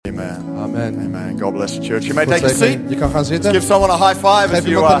Amen. Amen. Amen. God bless you, church. You may God take a zegen seat. je. Je kan gaan Let's zitten. give someone a high five Geef as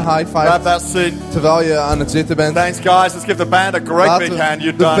you iemand een high five. grab that seat. Terwijl je aan het zitten bent. Thanks, guys. Let's give the band a great Laten big we hand.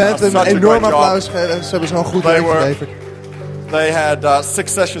 You've de done band such een a great enorm job. applaus geven. Ze hebben zo'n goed They werk were- geleverd. They had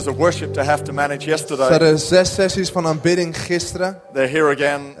 6 sessions of worship to have to manage Ze yesterday. hadden 6 sessies van aanbidding gisteren. They're here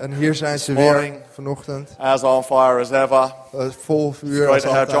again, En hier zijn ze This weer morning. vanochtend. as on fire as ever. Vol It's vuur great als to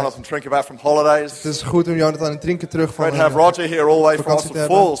have altijd. Jonathan Trinker back from holidays. Het is goed om Jonathan en Trinken terug van Great to have Roger here all the way from vakantie te Austin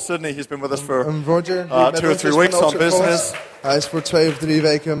hebben. Falls, Sydney. He's been with us for Een Roger, die 2 met or ons 3 is weeks van on Oxford business. Falls. Hij is voor 2 of 3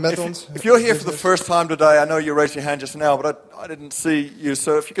 weken met ons. If you're here for the first time today, I know you raised your hand just now, but I didn't see you.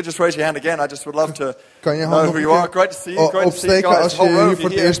 So if you could just raise your hand again, I just would love to Kan je know hand who nog you een are. keer Great to see you. Great to see you opsteken guys. als je Whole row hier of voor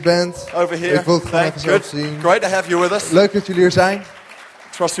you het eerst here. bent? Over here. Ik wil het gewoon Thank even good. zelf zien. Great to have you with us. Leuk dat jullie er zijn.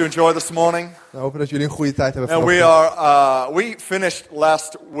 Trust you enjoy this morning. We hopen dat jullie een goede tijd hebben Now vanochtend. we finished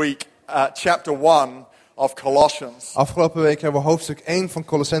last week chapter 1 of Colossians. Afgelopen week hebben we hoofdstuk 1 van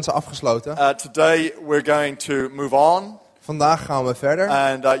Colossense afgesloten. Today we're going to move on. Vandaag gaan we verder.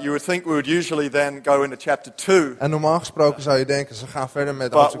 And you would think we would usually then go into chapter 2, En normaal gesproken zou je denken, ze gaan verder met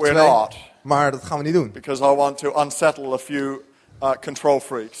but hoofdstuk we're 2. not. Maar dat gaan we niet doen. Because I want to unsettle a few control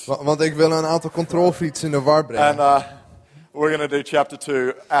freaks. Want ik wil een aantal controlfreaks in de war brengen. And we're going to do chapter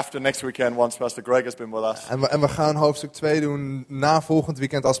 2 after next weekend once Pastor Greg has been with us. En we gaan hoofdstuk 2 doen na volgend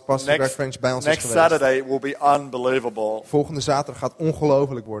weekend als Pastor Greg French bij ons is Next geweest. Saturday will be unbelievable. Volgende zaterdag gaat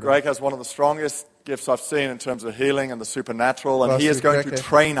ongelooflijk worden. Greg has one of the strongest gifts I've seen in terms of healing and the supernatural, and he Pastor is going Greg to heeft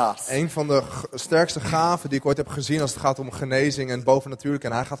train us. Een van de sterkste gaven die ik ooit heb gezien als het gaat om genezing en bovennatuurlijk.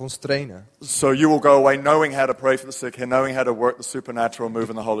 En hij gaat ons trainen. So you will go away knowing how to pray for the sick and knowing how to work the supernatural move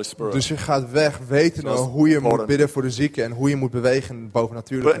in the Holy Spirit. Dus je gaat weg weten Dat is hoe je moet important. bidden voor de zieken en hoe je moet bewegen in het But in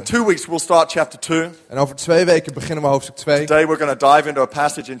bovennatuurlijke. 2 weeks we'll start chapter 2. En over 2 weken beginnen we hoofdstuk 2. Today we're going to dive into a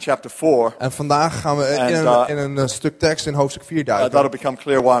passage in chapter 4. En vandaag gaan we in een stuk tekst in hoofdstuk 4 duiken. That'll become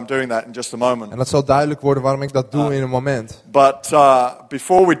clear why I'm doing that in just a moment. En dat zal duidelijk worden waarom ik dat doe in een moment. But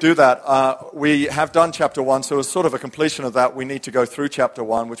before we do that, we have done chapter 1, so as sort of a completion of that, we need to go through chapter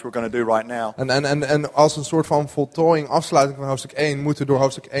 1, which we're going to do right now. En als een soort van voltooiing, afsluiting van hoofdstuk 1, moeten we door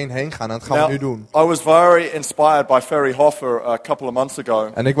hoofdstuk 1 heen gaan. En dat gaan we nu doen. I was very inspired by Ferry Hoffer a couple of months ago.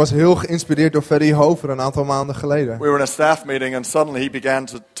 En ik was heel geïnspireerd door Ferry Hover een aantal maanden geleden. We were in a staff meeting and suddenly he began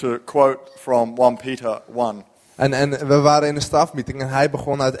to quote from 1 Peter 1. En we waren in een stafmeeting en hij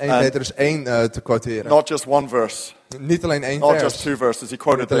begon uit 1 Petrus 1 te quoteren. Not just one verse, Niet alleen 1 not vers. just 2 verses, he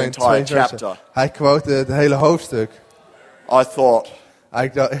quoted Niet the alleen entire 2 versen. chapter. Hij quote het hele hoofdstuk. I thought,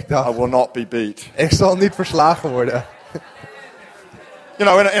 Ik I dacht, will not be beat. ik zal niet verslagen worden. You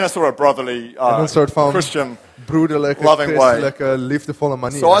know, in a sort of brotherly een soort van Christian. broederlijke, loving way. christelijke, liefdevolle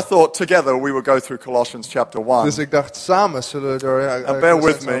manier. So I thought together we would go through Colossians chapter 1. Dus ik dacht, samen zullen we door bear with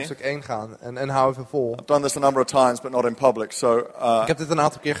Colossense me. hoofdstuk 1 gaan. En hou even vol. I've done this a number of times, but not in public. So Ik heb dit een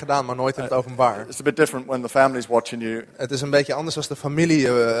aantal keer gedaan, maar nooit in het openbaar. it's a bit different when the family's watching you Het is een beetje anders als de familie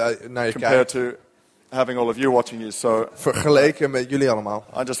naar je compared kijkt. to having all of you watching you. So Vergeleken met jullie allemaal.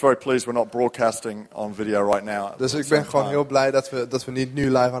 I'm just very pleased we're not broadcasting on video right now. Dus ik ben gewoon heel blij dat we niet nu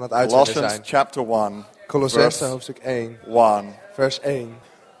live aan het uitzenden Colossians zijn. chapter 1, Colossense verse hoofdstuk 1, 1. vers 1.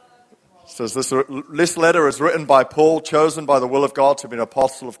 Says this letter is written by Paul, chosen by the will of God to be an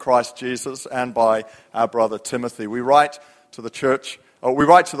apostle of Christ Jesus, and by our brother Timothy. We write to the church, we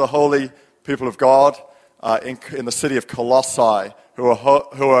write to the holy people of God in the city of Colossae,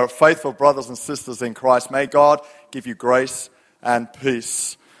 who are faithful brothers and sisters in Christ. May God give you grace and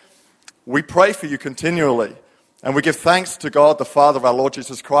peace. We pray for you continually, and we give thanks to God, the Father of our Lord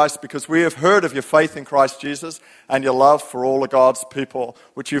Jesus Christ, because we have heard of your faith in Christ Jesus and your love for all of God's people,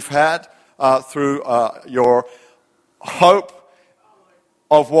 which you've had through your hope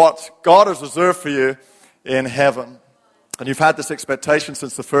of what God has reserved for you in heaven. And you've had this expectation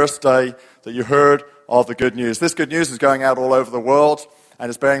since the first day that you heard of the good news. This good news is going out all over the world and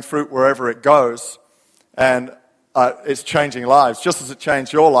is bearing fruit wherever it goes. And it's changing lives, just as it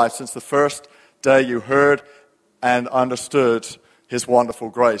changed your life since the first day you heard and understood his wonderful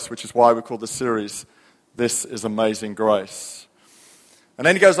grace, which is why we call this series, This is Amazing Grace. And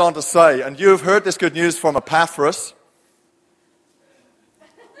then he goes on to say, and you have heard this good news from Epaphras.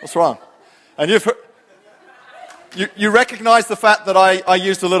 What's wrong? And you've heard, you recognize the fact that I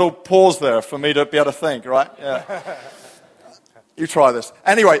used a little pause there for me to be able to think, right? Yeah. You try this.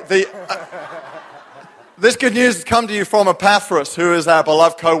 Anyway, this good news has come to you from Epaphras, who is our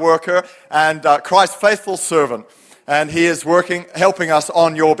beloved co-worker and Christ's faithful servant. And he is helping us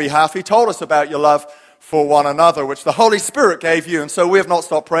on your behalf. He told us about your love for one another, which the Holy Spirit gave you. And so we have not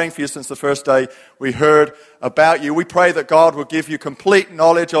stopped praying for you since the first day we heard about you. We pray that God will give you complete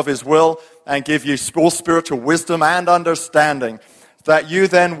knowledge of his will and give you all spiritual wisdom and understanding that you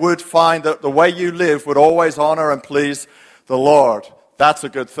then would find that the way you live would always honor and please the Lord. That's a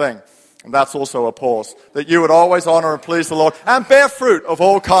good thing. And that's also a pause. That you would always honor and please the Lord and bear fruit of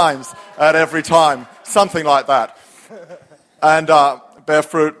all kinds at every time. Something like that. And bear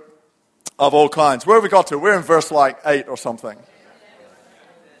fruit of all kinds. Where have we got to? We're in verse 8 or something.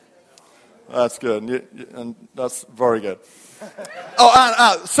 That's good. And that's very good.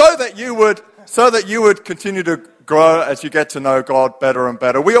 So that you would continue to grow as you get to know God better and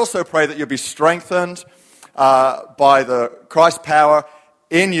better. We also pray that you'll be strengthened by the Christ's power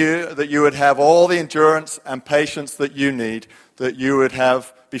in you, that you would have all the endurance and patience that you need, that you would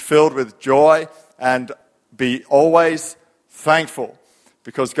be filled with joy and be always thankful,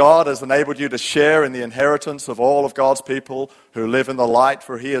 because God has enabled you to share in the inheritance of all of God's people who live in the light,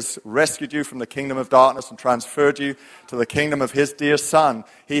 for he has rescued you from the kingdom of darkness and transferred you to the kingdom of his dear Son.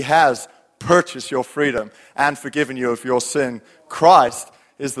 He has purchased your freedom and forgiven you of your sin. Christ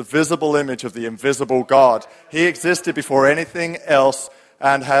is the visible image of the invisible God. He existed before anything else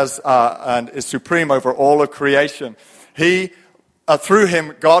and is supreme over all of creation. Through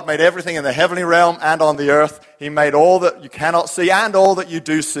him, God made everything in the heavenly realm and on the earth. He made all that you cannot see and all that you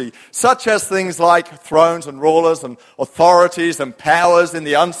do see, such as things like thrones and rulers and authorities and powers in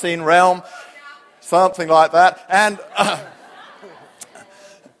the unseen realm, something like that.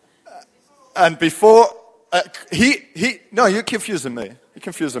 And before, you're confusing me. You're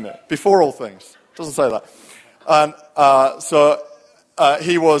confusing me. Before all things. It doesn't say that. And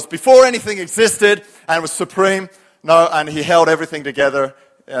he was before anything existed and was supreme. No, and he held everything together,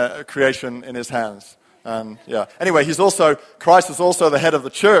 creation in his hands. And anyway, Christ is also the head of the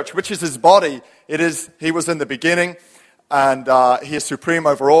church, which is his body. He was in the beginning, and he is supreme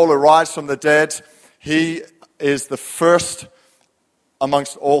over all who rise from the dead. He is the first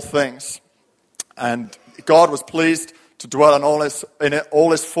amongst all things. And God was pleased to dwell in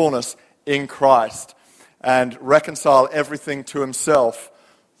all his fullness in Christ and reconcile everything to himself.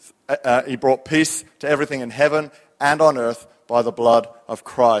 He brought peace to everything in heaven and on earth by the blood of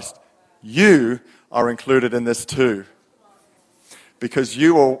Christ. You are included in this too, because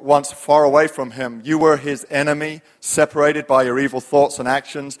you were once far away from him. You were his enemy, separated by your evil thoughts and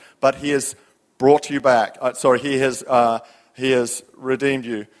actions, but he has brought you back. He has redeemed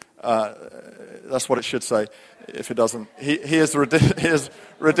you. That's what it should say, if it doesn't. He has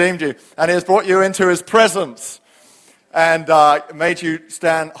redeemed you, and he has brought you into his presence, and made you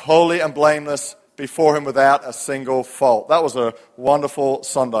stand holy and blameless before him without a single fault. That was a wonderful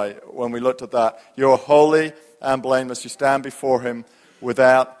Sunday when we looked at that. You're holy and blameless. You stand before him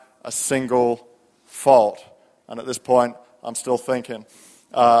without a single fault. And at this point, I'm still thinking,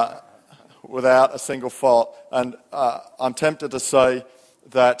 without a single fault. And I'm tempted to say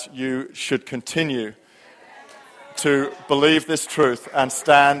that you should continue to believe this truth and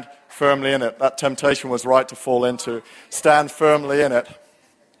stand firmly in it. That temptation was right to fall into. Stand firmly in it.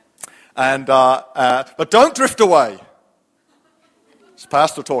 And but don't drift away. It's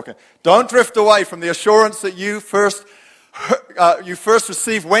Pastor talking. Don't drift away from the assurance that you first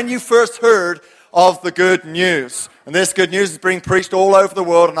received when you first heard of the good news. And this good news is being preached all over the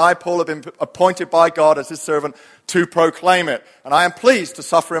world, and I, Paul, have been appointed by God as his servant to proclaim it. And I am pleased to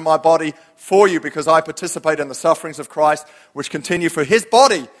suffer in my body for you, because I participate in the sufferings of Christ, which continue for his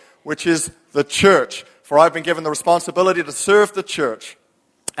body, which is the church. For I've been given the responsibility to serve the church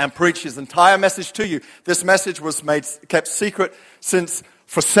and preach his entire message to you. This message was kept secret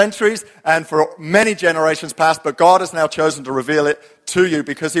for centuries and for many generations past, but God has now chosen to reveal it to you,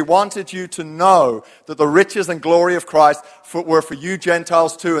 because he wanted you to know that the riches and glory of Christ were for you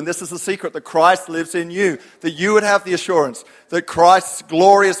Gentiles too. And this is the secret, that Christ lives in you, that you would have the assurance that Christ's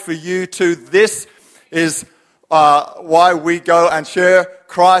glory is for you too. This is why we go and share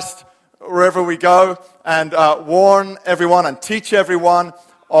Christ wherever we go, and warn everyone and teach everyone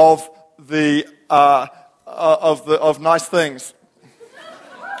of nice things.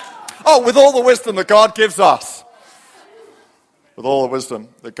 With all the wisdom that God gives us. With all the wisdom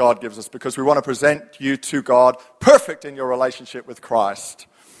that God gives us, because we want to present you to God perfect in your relationship with Christ.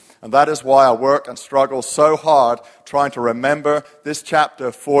 And that is why I work and struggle so hard trying to remember this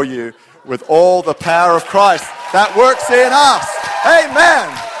chapter for you with all the power of Christ that works in us. Amen.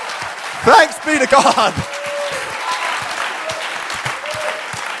 Thanks be to God.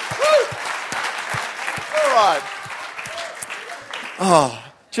 All right.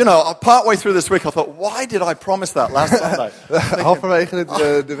 Do you know, partway through this week I thought, why did I promise that last Sunday? Halverwege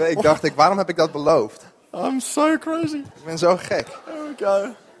de week dacht ik, waarom heb ik dat beloofd? I'm so crazy. Ik ben zo gek. There we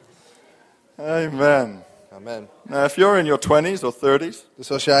go. Amen. Amen. Now, if you're in your 20s or 30s,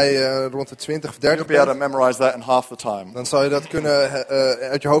 Dus als jij rond de 20 of 30 you'll be able to bent, memorize that in half the time. dan zal je dat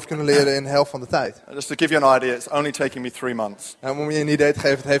uit je hoofd kunnen leren in de helft van de tijd. Just to give you an idea, it's only taking me 3 months. En om je een idee te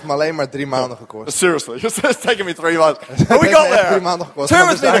geven, het heeft me alleen maar 3 maanden gekost. Seriously, it's taking me 3 months. But we heeft got me echt 3 there. maanden gekost. Turn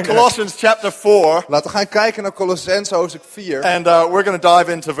Maar with we me zijn to er. Colossians chapter 4. Laten we gaan kijken naar Colossenzen hoofdstuk 4. And we're going to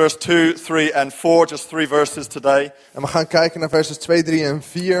dive into verse 2, 3, and 4, just 3 verses today. En we gaan kijken naar verses 2, 3 en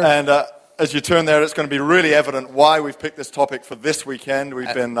 4. And as you turn there, it's going to be really evident why we've picked this topic for this weekend.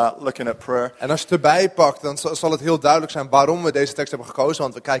 We've been looking at prayer. En als je het erbij pakt, dan zal het heel duidelijk zijn waarom we deze tekst hebben gekozen.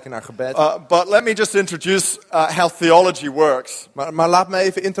 Want we kijken naar gebed. But let me just introduce how theology works. Maar laat me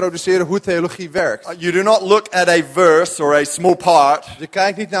even introduceren hoe theologie werkt. You do not look at a verse or a small part Je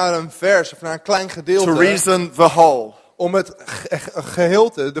kijkt niet naar een vers of naar een klein to gedeelte reason the whole. om het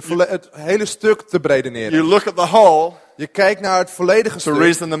geheelte, het hele stuk te beredeneren. You look at the whole Je kijkt naar het volledige to stuk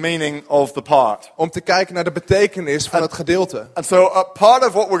reason the meaning of the part. om te kijken naar de betekenis van het gedeelte. And so part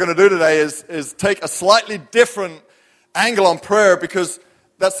of what we're going to do today is take a slightly different angle on prayer, because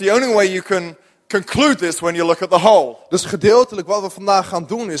that's the only way you can conclude this when you look at the whole. Dus gedeeltelijk wat we vandaag gaan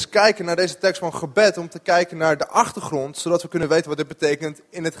doen is kijken naar deze tekst van gebed om te kijken naar de achtergrond, zodat we kunnen weten wat dit betekent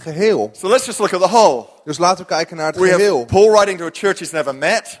in het geheel. So let's just look at the whole. Dus laten we kijken naar het We geheel. have Paul writing to a church he's never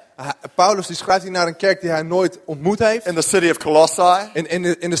met Paulus die schrijft hier naar een kerk die hij nooit ontmoet heeft. in the city of Colossae.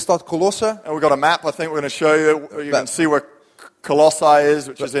 In de stad Colosse. And we've got a map, I think we're going to show you. You can see where Colossae is,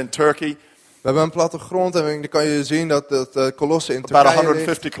 which is in Turkey. We hebben een plattegrond en dan kan je zien dat Colosse in About Turkije ligt.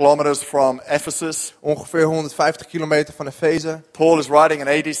 150 kilometers from Ephesus. Ongeveer 150 kilometer van Efeze. Paul is writing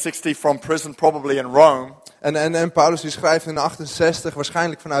in AD 60 from prison, probably in Rome. En Paulus die schrijft in 68,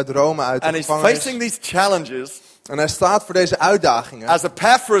 waarschijnlijk vanuit Rome uit de And he's gevangenis. facing these challenges En hij staat voor deze uitdagingen. as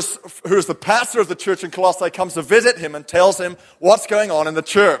Epaphras, who is the pastor of the church in Colossae, comes to visit him and tells him what's going on in the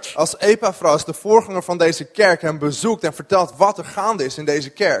church. Als Epaphras, de voorganger van deze kerk, hem bezoekt en vertelt wat er gaande is in deze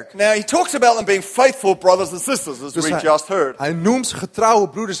kerk. Now, he talks about them being faithful brothers and sisters, as Dus we just heard. hij noemt ze getrouwe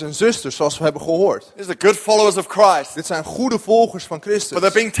broeders en zusters, zoals we hebben gehoord. These are good followers of Christ. Dit zijn goede volgers van Christus. But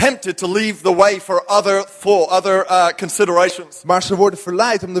they're being tempted to leave the way for other considerations. Maar ze worden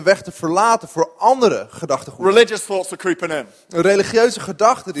verleid om de weg te verlaten voor andere gedachtegoeden. Religious thoughts are creeping in. Religieuze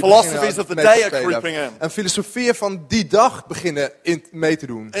gedachten die Philosophies beginnen of the mee te day are spelen. creeping in. En filosofieën van die dag beginnen mee te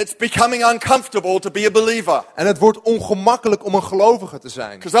doen. It's becoming uncomfortable to be a believer. En het wordt ongemakkelijk om een gelovige te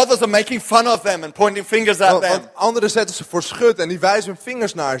zijn. Because others are making fun of them and pointing fingers at Want them. anderen zetten ze voor schut en die wijzen hun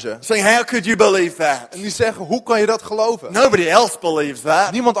vingers naar ze. Saying, how could you believe that? En die zeggen, hoe kan je dat geloven? Nobody else believes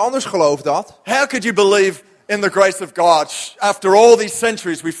that. Niemand anders gelooft dat. How could you believe in the grace of God? After all these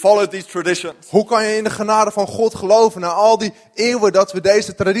centuries, we followed these traditions. Hoe kan je in de genade van God geloven na al die eeuwen dat we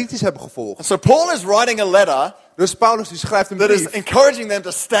deze tradities hebben gevolgd? And so Paul is writing a letter Dus Paulus die schrijft een that is brief encouraging them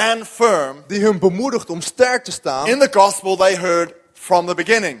to stand firm die hun bemoedigt om sterk te staan in the gospel they heard from the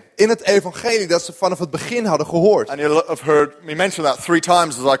beginning. in het evangelie dat ze vanaf het begin hadden gehoord. And you'll have heard me mention that 3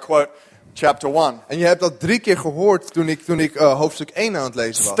 times as I quote chapter 1. En je hebt dat 3 keer gehoord toen ik hoofdstuk 1 aan het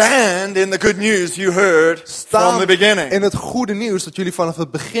lezen was. Stand in the good news you heard from Staan the beginning. in het goede nieuws dat jullie vanaf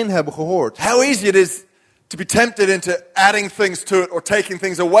het begin hebben gehoord. How easy it is to be tempted into adding things to it or taking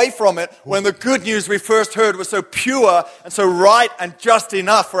things away from it when the good news we first heard was so pure and so right and just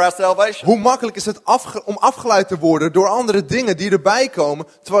enough for our salvation. Hoe makkelijk is het om afgeleid te worden door andere dingen die erbij komen,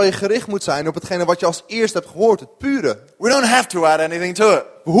 terwijl je gericht moet zijn op hetgene wat je als eerst hebt gehoord, het pure. We don't have to add anything to it,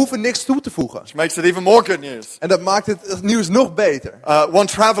 We hoeven niks toe te voegen. which makes it even more good news. En dat maakt het nieuws nog beter. One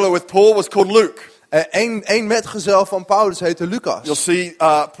traveler with Paul was called Luke. Eén metgezel van Paulus heette You'll Lucas. see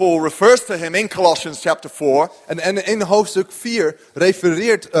Paul refers to him in Colossians chapter 4, En in hoofdstuk 4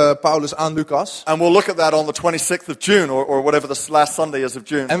 refereert Paulus aan Lucas. and we'll look at that on the 26th of June or whatever the last Sunday is of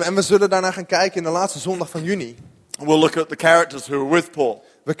June. En we zullen daarna gaan kijken in de laatste zondag van juni. We'll look at the characters who were with Paul.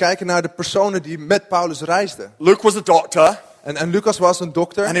 We kijken naar de personen die met Paulus reisden. Luke was a doctor, En Lucas was een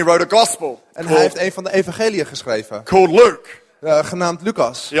dokter. and he wrote a gospel En hij heeft called, een van de evangeliën geschreven. called Luke. Genaamd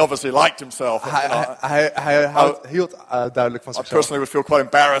Lucas. He obviously liked himself. Hij hield duidelijk van I zichzelf. personally would feel quite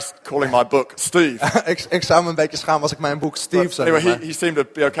embarrassed calling my book Steve. Ik zou me een beetje schamen als ik mijn boek Steve zou Anyway, noemen. he seemed to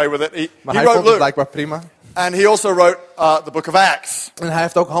be okay with it. Maar He hij wrote vond het Luke, blijkbaar prima. and he also wrote the book of Acts. En hij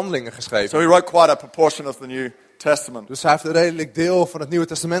heeft ook handelingen So geschreven. he wrote quite a proportion of the New Testament. Dus hij heeft een redelijk deel van het Nieuwe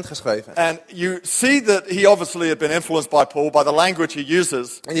Testament geschreven. And you see that he obviously had been influenced by Paul by the language he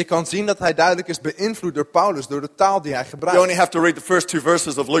uses. En je kan zien dat hij duidelijk is beïnvloed door Paulus, door de taal die hij You gebruikt. only have to read the first 2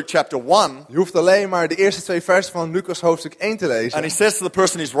 verses of Luke chapter 1. Je hoeft alleen maar de eerste 2 versen van Lucas hoofdstuk 1 te And he lezen. says to the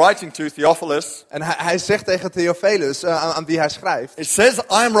person he's writing to, Theophilus, En hij zegt tegen Theophilus, aan wie hij schrijft. it says,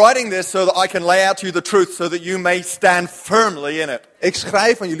 I'm writing this so that I can lay out to you the truth so that you may stand firmly in it. Ik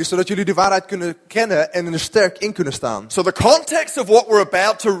schrijf aan jullie zodat jullie de waarheid kunnen kennen en er sterk in kunnen staan. So the context of what we're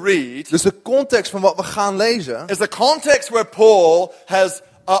about to read Dus de context van wat we gaan lezen is the context where Paul has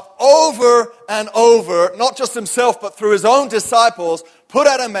over and over, not just himself but through his own disciples, put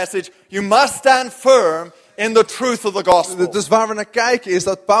out a message: you must stand firm in the truth of the gospel. Dus waar we naar kijken is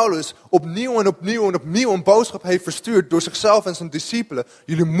dat Paulus opnieuw en opnieuw en opnieuw een boodschap heeft verstuurd door zichzelf en zijn discipelen.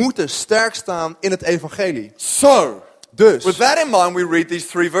 Jullie moeten sterk staan in het evangelie. So, Dus, with that in mind, we read these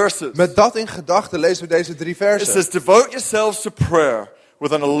 3 verses. met dat in gedachten lezen we deze 3 It versen. says, devote yourselves to prayer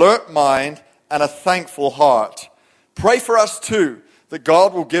with an alert mind and a thankful heart. Pray for us too, that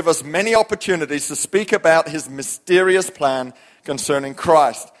God will give us many opportunities to speak about his mysterious plan concerning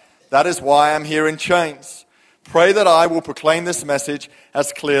Christ. That is why I'm here in chains. Pray that I will proclaim this message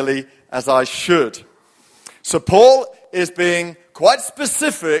as clearly as I should. So Paul is being quite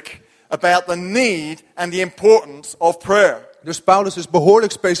specific about the need and the importance of prayer. Dus Paulus is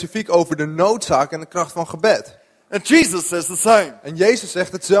behoorlijk specifiek over de noodzaak en de kracht van gebed. And Jesus says the same. En Jezus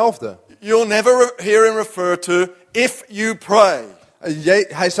zegt hetzelfde. You'll never hear him refer to if you pray.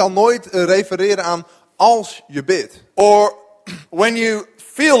 Hij zal nooit refereren aan als je bidt. Or when you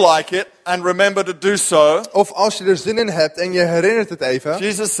feel like it and remember to do so. Of als je er zin in hebt en je herinnert het even.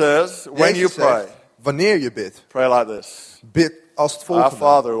 Jesus says, when you Jezus pray, zegt, wanneer je bidt, pray like this. bid als het Our volgende.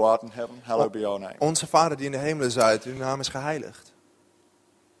 Father who art in heaven, hallowed be your name. Onze Vader die in de hemelen zijt, uw naam is geheiligd.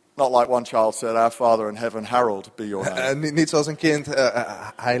 Not like one child said, our Father in heaven, hallowed be your name. Niet zoals een kind,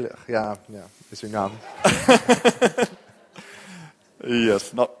 heilig, ja, is uw naam.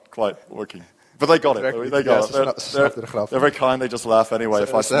 Yes, not quite working. But they got it. They got it. They're very kind. They just laugh anyway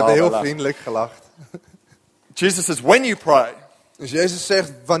if I Ze hebben smile. heel They laugh. vriendelijk gelacht. Jesus says, when you pray. Dus Jezus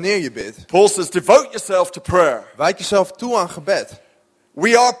zegt, wanneer je bidt, Paul says, devote yourself to prayer. wijk jezelf toe aan gebed.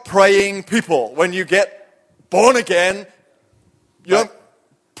 We are praying people. When you get born again, you don't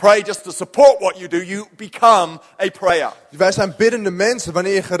pray just to support what you do. You become a prayer. Wij zijn biddende mensen.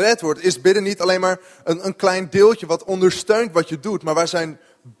 Wanneer je gered wordt, is bidden niet alleen maar een klein deeltje wat ondersteunt wat je doet. Maar wij zijn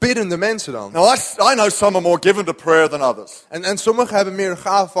biddende mensen dan. Now, I know some are more given to prayer than others. En sommigen hebben meer een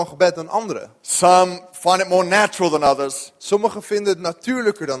gave van gebed dan anderen. Some find it more natural than others. Sommigen vinden het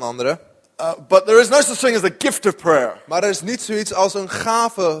natuurlijker dan anderen. But there is no such thing as a gift of prayer. Maar er is niet zoiets als een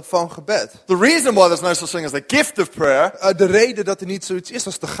gave van gebed. The reason why there's no such thing as a gift of prayer De reden dat er niet zoiets is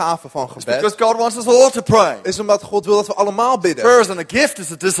als de gave van is gebed, because God wants us all to pray. is omdat God wil dat we allemaal bidden. Prayer isn't a gift,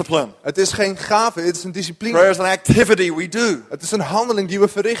 it's a discipline. Het is geen gave, het is een discipline. Prayer is an activity we do. Het is een handeling die we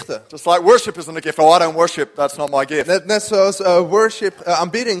verrichten. Just like worship isn't a gift. Oh, I don't worship, that's not my gift. Net zoals worship,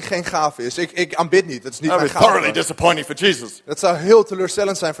 aanbidding geen gave is. Ik aanbid niet, dat is niet That mijn would be thoroughly gave. disappointing for Jesus. Dat zou heel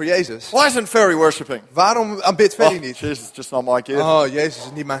teleurstellend zijn voor Jezus. Why isn't Ferry worshiping? Waarom aanbidt Oh, Ferry niet? Jesus, just not my gift. Oh, Jezus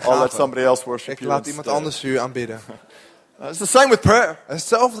is niet mijn I'll let gave. somebody else worship Ik you laat iemand instead. anders u aanbidden. It's the same with prayer. En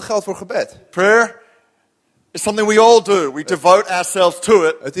hetzelfde geldt voor gebed. Prayer is something we all do. We devote ourselves to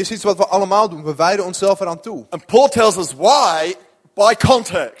it. Het is iets wat we allemaal doen. We wijden onszelf eraan toe. And Paul tells us why by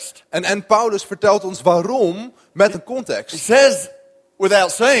context. En Paulus vertelt ons waarom met een He context. says,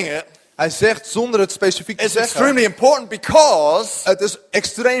 without saying it, Hij zegt zonder het specifiek te it's zeggen. extremely important because Het is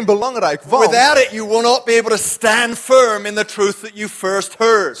extreem belangrijk, want without it you will not be able to stand firm in the truth that you first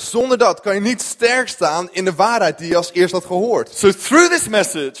heard. zonder dat kan je niet sterk staan in de waarheid die je als eerst had gehoord. So through this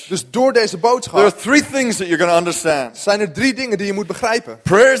message, Dus door deze there are boodschap 3 things that you're going to understand. zijn er 3 dingen die je moet begrijpen.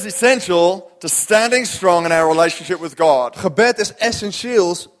 Prayer is essential to standing strong in our relationship with God. Gebed is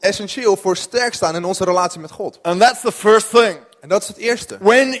essentieel voor sterk staan in onze relatie met God. And that's the first thing. En dat is het eerste.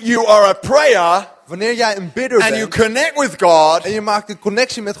 When you are a prayer Wanneer jij een bidder and you bent connect with God, en je maakt een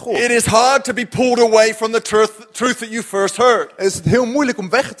connectie met God, it is hard to be pulled away from the truth that you first heard. is het heel moeilijk om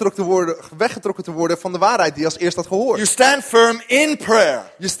weggetrokken te worden van de waarheid die je als eerst had gehoord. You stand firm in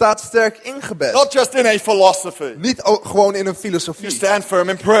prayer, Je staat sterk in gebed. not just in a philosophy. Niet gewoon in een You filosofie. stand firm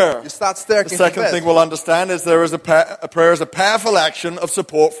in prayer. Je staat sterk The in second thing gebed. we'll understand is there is a prayer is a powerful action of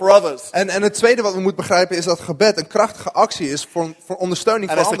support for others. En het tweede wat we moeten begrijpen is dat gebed een krachtige actie is voor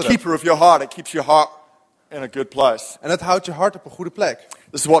ondersteuning And van it's the anderen. keeper of your heart. It keeps your heart in a good place. En het houdt je hart op een goede plek.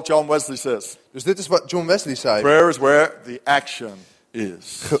 This is what John Wesley says. Dus dit is wat John Wesley zei. Prayer is where the action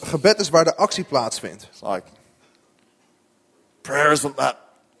is. Gebed is waar de actie plaatsvindt. It's like, prayer isn't that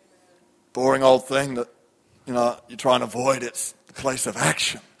boring old thing that, you try and avoid. It's the place of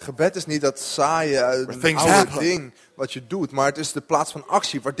action. Gebed is niet dat saaie, things oude happen. ding wat je doet. Maar het is de plaats van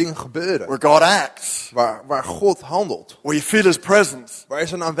actie waar dingen gebeuren. Where God acts. Waar God handelt. Where you feel His presence. Waar je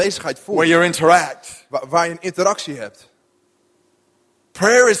zijn aanwezigheid Where voelt. you interact. Waar je een interactie hebt.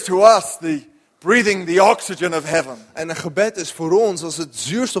 Prayer is to us the breathing the oxygen of heaven. En een gebed is voor ons als het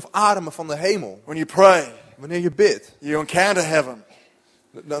zuurstof ademen van de hemel. When you pray, Wanneer je bidt, you encounter heaven.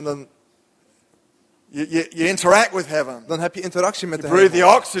 You interact with heaven. Dan heb je interactie met de You breathe the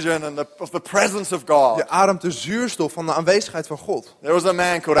hemel. oxygen of the presence of God. Je ademt de zuurstof van de aanwezigheid van God. There was a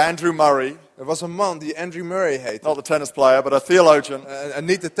man called Andrew Murray, Er was een man die Andrew Murray heette. not the tennis player, but a theologian, En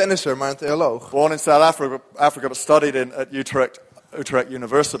niet de tennisser, maar een theoloog. born in South Africa but studied at Utrecht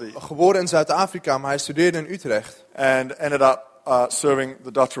University, Geboren in Zuid-Afrika, maar hij studeerde in Utrecht. and ended up serving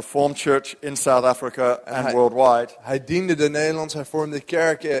the Dutch Reformed Church in South Africa and hij- worldwide. Hij diende de Nederlands hervormde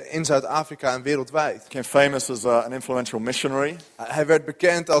kerk in Zuid-Afrika en wereldwijd. Became famous as an influential missionary. Hij werd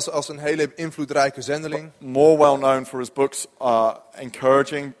bekend als een hele invloedrijke zendeling. More well known for his books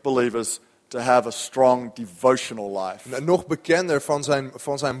encouraging believers to have a strong devotional life. En nog bekender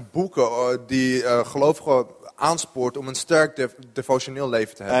van zijn boeken die gelovigen aanspoort om een sterk devotioneel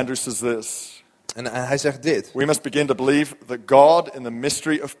leven te hebben. Andrew says this: En hij zegt dit. we must begin to believe that God in the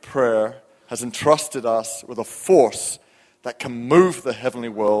mystery of prayer has entrusted us with a force that can move the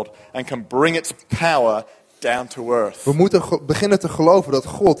heavenly world and can bring its power down to earth. We moeten beginnen te geloven dat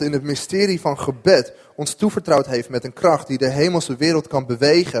God in het mysterie van gebed ons toevertrouwd heeft met een kracht die de hemelse wereld kan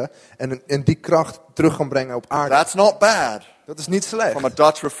bewegen en die kracht terug kan brengen op aarde. That's not bad. Dat is niet From a slecht.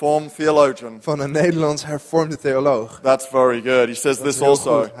 Dutch Reformed theologian. Van een Nederlands hervormde theoloog. That's very good. He says Dat is this heel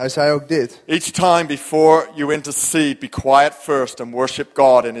also. goed. Hij zei ook dit. Each time before you intercede, be quiet first and worship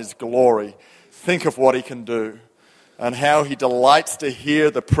God in His glory. Think of what He can do and how He delights to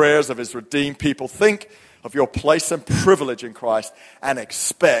hear the prayers of His redeemed people. Think of your place and privilege in Christ and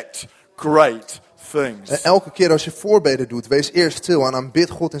expect great things. En elke keer als je voorbeden doet, wees eerst stil en aanbid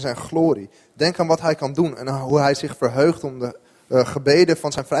God in zijn glorie. Denk aan wat hij kan doen en hoe hij zich verheugt om de gebeden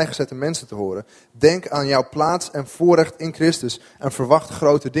van zijn vrijgezette mensen te horen. Denk aan jouw plaats en voorrecht in Christus en verwacht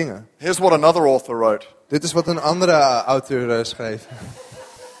grote dingen. Here's what another author wrote. Dit is wat een andere auteur schreef.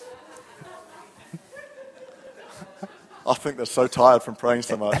 I think they're so tired from praying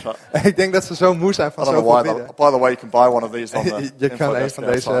so much. Ik denk dat ze zo moe zijn van I don't know zoveel why. bidden. By the way, you can buy one of these on the Je kan een infodesk van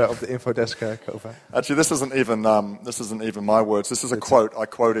deze outside. op de infodesk kopen. Actually, this isn't even my words. This is a quote I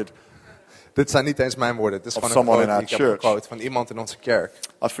quoted. Dit zijn niet eens mijn woorden. Het is Of gewoon een someone quote in die our ik heb church. gequote van iemand in onze kerk.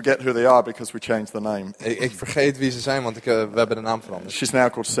 I forget who they are because we changed the name. Ik vergeet wie ze zijn, want we hebben de naam veranderd. She's now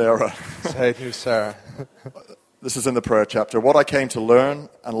called Sarah. Ze heet nu Sarah. This is in the prayer chapter. What I came to learn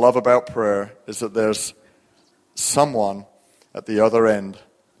and love about prayer is that there's someone at the other end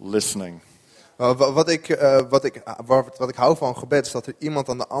listening. Wat ik hou van gebed is dat er iemand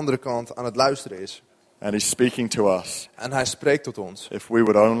aan de andere kant aan het luisteren is. And He's speaking to us. En hij spreekt tot ons. If we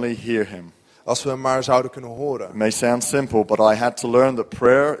would only hear Him. Als we hem maar zouden kunnen horen. It may sound simple, but I had to learn that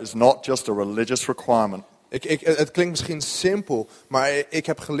prayer is not just a religious requirement. Het klinkt misschien simpel, maar ik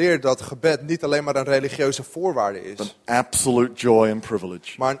heb geleerd dat gebed niet alleen maar een religieuze voorwaarde is. An absolute joy and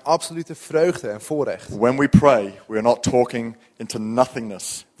privilege. Maar een absolute vreugde en voorrecht. When we pray, we are not talking into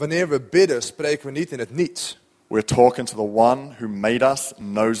nothingness. Wanneer we bidden, spreken we niet in het niets. We're talking to the one who made us,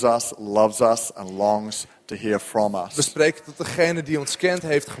 knows us, loves us, and longs to hear from We us. spreken tot degene die ons kent,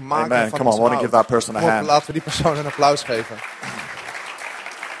 heeft gemaakt Amen. en van Come on, ons why don't houdt. give that person a Kom op, hand. laten we die persoon een applaus geven.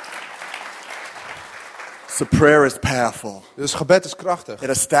 So prayer is powerful. Dus gebed is krachtig. It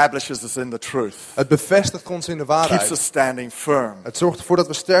establishes us in the truth. Het bevestigt ons in de Keeps waarheid. us standing firm. Het zorgt ervoor dat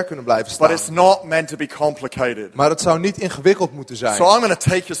we sterk kunnen blijven But staan. it's not meant to be complicated. Maar het zou niet ingewikkeld moeten zijn. So I'm going to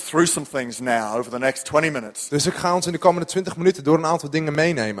take us through some things now over the next 20 minutes. Dus ik ga ons in de komende 20 minuten door een aantal dingen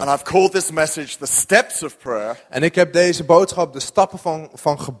meenemen. And I've called this message the steps of prayer En ik heb deze boodschap de stappen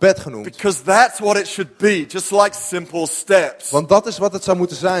van gebed genoemd. because that's what it should be, just like simple steps. Want dat is wat het zou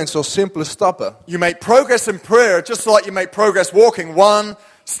moeten zijn, zoals simpele stappen. You make progress in prayer just like you make progress walking, one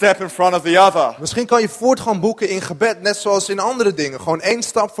step in front of the other. Misschien kan je voortgang boeken in gebed, net zoals in andere dingen. Gewoon één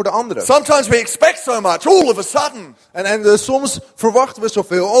stap voor de andere. Sometimes we expect so much all of a sudden. En soms verwachten we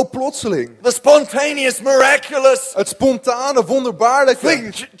zoveel. Oh, plotseling. The spontaneous, miraculous Het spontane, wonderbaarlijke.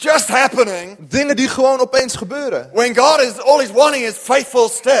 thing just happening. Dingen die gewoon opeens gebeuren. When God is, all He's wanting is faithful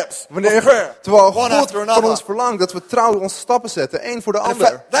steps of prayer, Terwijl one God after van another. ons verlangt dat we trouw onze stappen zetten. Één voor de In ander.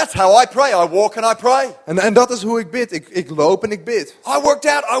 fact, that's how I pray. I walk and I pray. En dat is hoe ik bid. Ik loop en ik bid.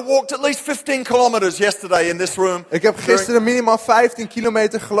 I walked at least 15 kilometers yesterday in this room. Ik heb gisteren minimaal 15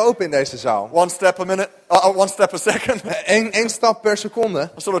 kilometer gelopen in deze zaal. One step a minute, one step a second. Eén stap per seconde.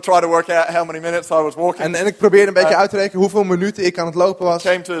 I sort of tried to work out how many minutes I was walking. En ik probeerde een beetje uit te rekenen hoeveel minuten ik aan het lopen was.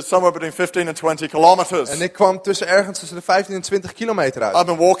 Came to somewhere between 15 and 20 kilometers. En ik kwam ergens tussen de 15 en 20 kilometer uit. I've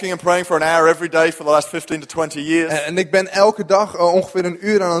been walking and praying for an hour every day for the last 15 to 20 years. En ik ben elke dag ongeveer een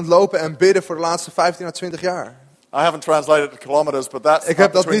uur aan het lopen en bidden voor de laatste 15 à 20 jaar. I haven't translated it to kilometers, but that's Ik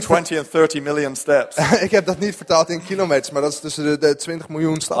heb dat between niet ver- 20 and 30 million steps. Ik heb dat niet vertaald in kilometers, maar dat is tussen de 20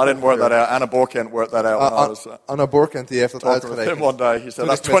 miljoen I stappen. didn't work that out. Anna Borkent worked that out when I was Anna Borkent die heeft dat talking with him uitgerekend. one day. He said, Toen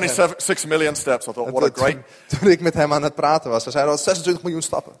that's ik met hem- 26 million steps. I thought, what a great, Toen ik met hem aan het praten was, hij zei dat 26 miljoen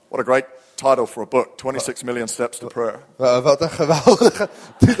stappen. what a great title for a book, 26 million steps to prayer. Wat een geweldige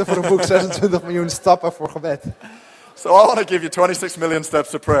titel voor een boek, 26 miljoen stappen voor gebed. So I want to give you 26 million steps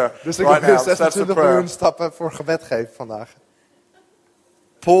to prayer Dus ik right wil je now. Steps to 26 prayer. miljoen stappen voor gebed geven vandaag.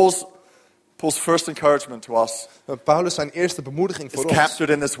 Paul's first encouragement to us Paulus zijn eerste bemoediging is voor ons captured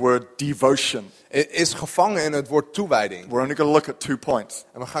in this word devotion. is gevangen in het woord toewijding. We're only going to look at 2 points.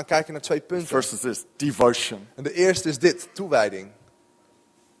 En we gaan kijken naar 2 punten. First is this, devotion. En de eerste is dit, toewijding.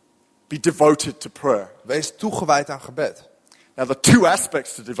 Be devoted to prayer. Wees toegewijd aan gebed. Now the 2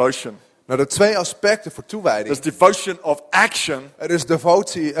 aspects to devotion. Nou, de 2 aspecten voor toewijding. There's devotion of action Er is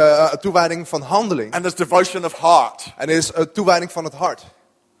devotie, toewijding van handeling. and there's devotion of heart. En er is toewijding van het hart.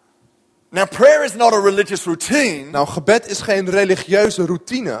 Now prayer is not a religious routine, Nou, gebed is geen religieuze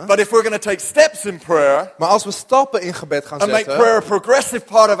routine. but if we're going to take steps in prayer Maar als we stappen in gebed gaan and make zetten. prayer a progressive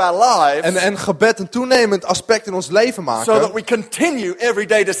part of our lives, En gebed een toenemend aspect in ons leven so that maken. we continue every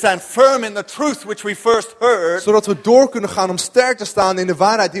day to stand firm in the truth which we first heard, Zodat we door kunnen gaan om sterk te staan in de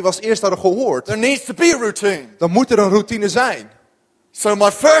waarheid die we als eerste hadden gehoord. there needs to be a routine. Dan moet er een routine zijn. So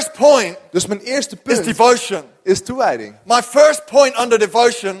my first point Dus mijn eerste is punt devotion. is toewijding. My first point under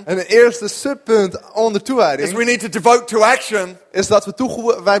devotion En de eerste subpunt onder is toewijding we need to devote to action. is dat we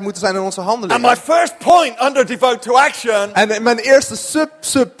toegewijd moeten zijn in onze And my handelingen. first point under devote to action En mijn eerste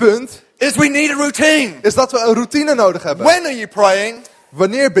subpunt is we need a routine. is dat we een routine nodig hebben. When are you praying?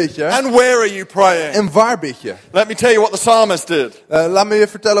 Wanneer bid je? And where are you praying? En waar bid je? Let me tell you what the psalmist did. Laat me je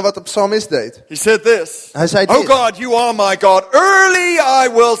vertellen wat de psalmist deed. He said this. Hij zei Oh dit. God, you are my God. Early I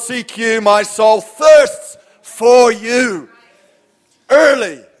will seek you. My soul thirsts for you.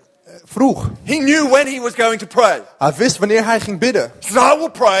 Early. Vroeg. He knew when he was going to pray. Hij wist wanneer hij ging bidden. He said, I will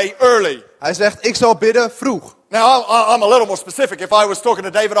pray early. Hij zegt, ik zal bidden vroeg. Now, I'm a little more specific. If I was talking to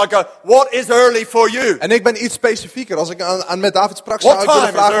David, I'd go, what is early for you? En ik ben iets specifieker. Als ik met David sprak, What zou ik willen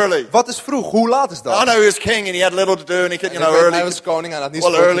time is vragen, early? wat is vroeg? Hoe laat is dat? I know he was king and he had little to do and he could, En you know, ik weet, early. hij was koning en had niet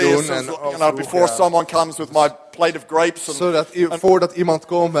Well, zoveel te early doen. is, En, you know, before someone comes with my plate of grapes. And, Zodat voordat iemand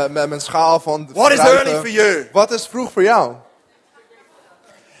komt met mijn schaal van what is druiven. early for you? Wat is vroeg voor jou?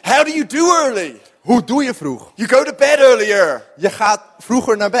 How do you do early? Hoe doe je vroeg? You go to bed earlier Je gaat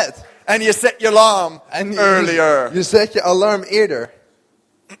vroeger naar bed. and you set your alarm En earlier. je zet je alarm eerder.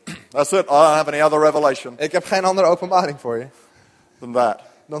 That's it. I don't have any other revelation Ik heb geen andere openbaring voor je than that.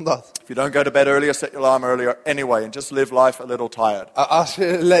 dan dat. If you don't go to bed earlier, set your alarm earlier anyway and just live life a little tired.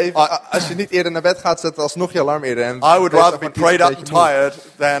 Als je niet eerder naar bed gaat, zet alsnog je alarm eerder. En I would wees rather dan be gewoon prayed iets up een and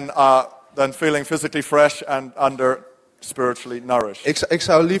beetje moe. tired than feeling physically fresh and spiritually nourished. Ik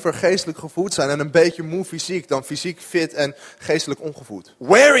zou liever geestelijk gevoed zijn en een beetje moe fysiek dan fysiek fit en geestelijk ongevoed.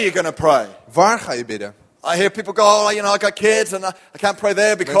 Where are you going to pray? Waar ga je bidden? I hear people go, oh, you know, I got kids and I can't pray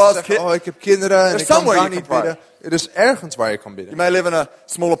there Mensen because zeggen, oh, ik heb kinderen en There's ik kan somewhere daar you niet can bidden. Er is ergens waar je kan you bidden. may live in a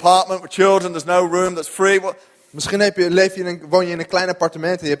small apartment with children, there's no room that's free. Well, Misschien woon je in een klein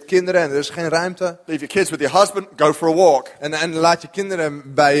appartement en je hebt kinderen en er is geen ruimte. leave your kids with your husband, go for a walk. En laat je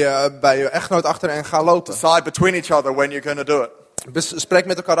kinderen bij je echtgenoot achter en ga lopen. Decide between each other when you're going to do it. Spreek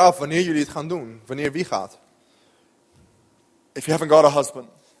met elkaar af wanneer jullie het gaan doen. Wanneer wie gaat. If you haven't got a husband,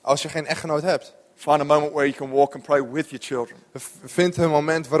 Als je geen echtgenoot hebt. find a moment where you can walk and pray with your children. Vind een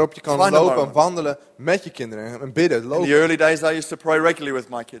moment waarop je kan Find a lopen en moment. wandelen met je kinderen. En bidden, In lopen. the early days, I used to pray regularly with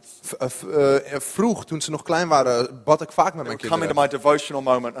my kids. Vroeg, toen ze nog klein waren, bad ik vaak met They mijn would come into kinderen. my devotional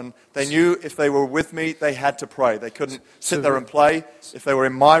moment and they knew if they were with me, they had to pray. They couldn't sit there and play. If they were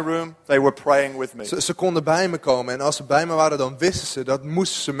in my room, they were praying with me. Ze konden bij me komen en als ze bij me waren, dan wisten ze dat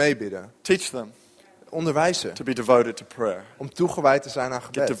moesten ze meebidden. Teach them Onderwijzen. to be devoted to prayer. Om toegewijd te zijn aan Get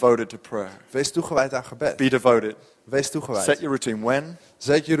gebed. devoted to prayer. Wees toegewijd aan gebed. Be devoted. Wees Set toegewijd. your routine. When?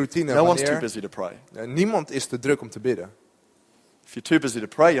 Zet je routine No one's too wanneer. busy to pray. Niemand is te druk om te bidden. If you're too busy to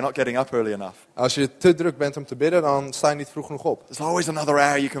pray, you're not getting up early enough. Als je te druk bent om te bidden, dan sta je niet vroeg genoeg op. There's always another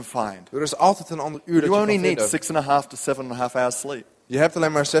hour you can find. Er is altijd een ander uur dat You je only kan need vinden. 6.5 to 7.5 hours sleep. Je hebt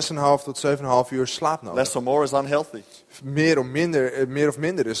alleen maar 6,5 tot 7,5 uur slaap nodig. Less or more is unhealthy. Meer of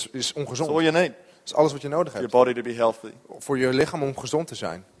minder is That's ongezond. all you need Dat is alles wat je nodig for your hebt. body to be healthy. Voor je lichaam om gezond te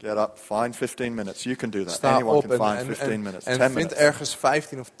zijn. Get up, find 15 minutes. You can do that. Sta Anyone op can find 15 minutes, 10 en vind minutes. ergens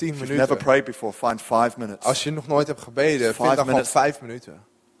 15 of 10 If you've never minuten. prayed before, find 5 minutes Als je nog nooit hebt gebeden, vind 5 dan gewoon minutes. 5 minuten.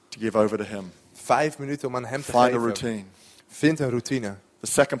 to give over to Him. 5 minuten om aan hem te Find a geven. routine. Vind een routine.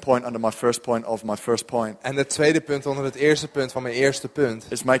 The second point under my first point of my first point En het tweede punt onder het eerste punt van mijn eerste punt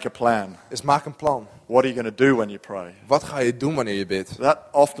is make a plan. is maak een plan. What are you going to do when you pray? Wat ga je doen wanneer je bidt? That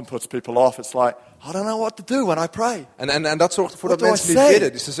often puts people off. It's like, I don't know what to do when I pray. En dat zorgt ervoor What dat do mensen I niet say?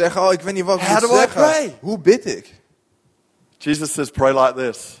 bidden. Dus ze zeggen, oh, ik weet niet wat ik How moet do I zeggen. pray? Hoe bid ik? Jesus says, pray like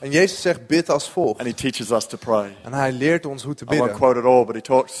this. En Jezus zegt, bid als volgt. And he teaches us to pray. En hij leert ons hoe te I won't bidden. quote it all, but he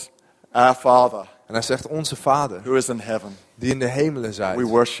talks, Our Father, En hij zegt, onze Vader, who is in heaven, die in de hemelen we zijt,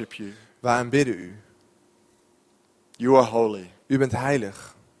 worship you. wij aanbidden u. You are holy. U bent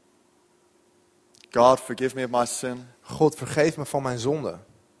heilig. God, forgive me of my sin. God, vergeef me van mijn zonde.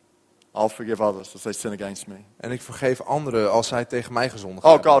 I'll forgive others as they sin against me. En ik vergeef anderen als zij tegen mij gezondigd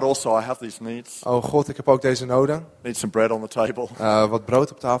Oh hebben. God, also I have these needs. Oh God, ik heb ook deze noden. Need some bread on the table. Wat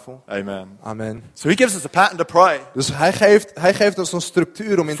brood op tafel. Amen. Amen. So he gives us a pattern to pray. Dus hij geeft ons een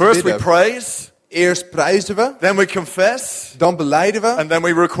structuur om in te First we bidden. praise, Eerst prijzen we, then we confess, dan beleiden we and then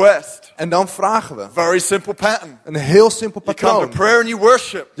we request. en dan vragen we. Very simple pattern. Een heel simpel You come to patroon. prayer and you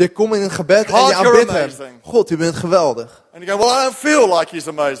worship. Je komt in een gebed en God, je you're aanbidt hem. amazing. God, u bent geweldig. And you go, well, I don't feel like he's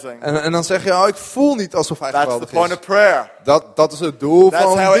amazing. En dan zeg je, oh, ik voel niet alsof hij That's the geweldig point is. of prayer. Dat is het doel That's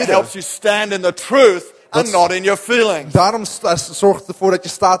van how it bidden. helps you stand in the truth and not in your feelings. Daarom zorgt het ervoor dat je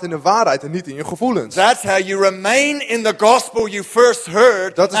staat in de waarheid en niet in je gevoelens. That's how you remain in the gospel you first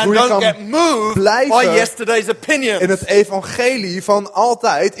heard Dat is and hoe je don't kan get moved blijven by yesterday's opinions. In het evangelie van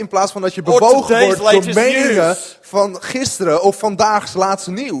altijd, in plaats van dat je Or bewogen today's wordt door latest meningen news. van gisteren of vandaags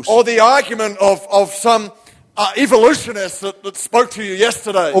laatste nieuws. Or the argument of some evolutionist that spoke to you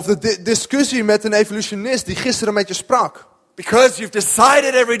yesterday. Of de discussie met een evolutionist die gisteren met je sprak. Because you've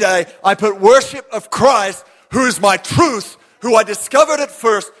decided every day, I put worship of Christ, who is my truth, who I discovered at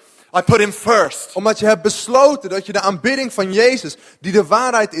first, I put him first. Omdat je hebt besloten dat je de aanbidding van Jezus, die de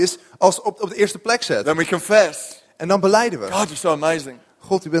waarheid is, als op de eerste plek zet. Then we confess, En dan beleiden we. God, you're so amazing.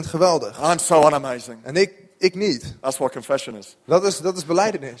 God, u bent geweldig. I'm so unamazing. En ik niet. That's what confession is. Dat is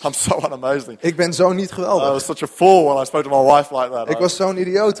belijdenis. I'm so unamazing. Ik ben zo niet I geweldig. was such a fool when I spoke to my wife like that. Ik was zo'n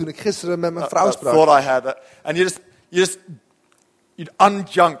idioot toen ik gisteren met mijn vrouw I sprak. thought I had that. And you'd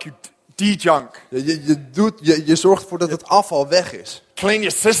unjunk, you de-junk. Je zorgt ervoor dat het afval weg is. Clean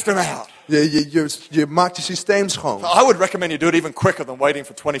your system out. Je maakt je systeem schoon. I would recommend you do it even quicker than waiting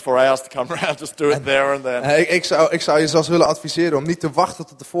for 24 hours to come around. Just do it there and then. Ik zou je zelfs willen adviseren om niet te wachten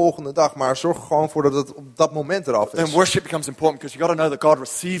tot de volgende dag, maar zorg er gewoon voor dat het op dat moment eraf Then is. worship becomes important because you got to know that God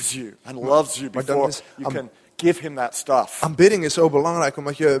receives you and loves you maar dan before is you can give him that stuff. Aanbidding is zo belangrijk,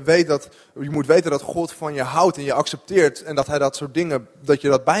 omdat je moet weten dat God van je houdt en je accepteert en dat hij dat soort dingen, dat je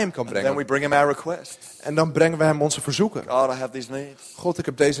dat bij hem kan Then we brengen. bring him our requests. En dan brengen we hem onze verzoeken. God, I have these needs. God, ik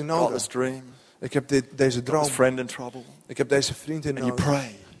heb deze Got nodig. this dream. Ik heb deze droom. This friend in trouble. Ik heb deze vriend in And you nood.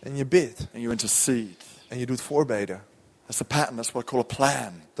 pray En je bidt. and you intercede. En je doet voorbeden. That's a pattern. That's what I call a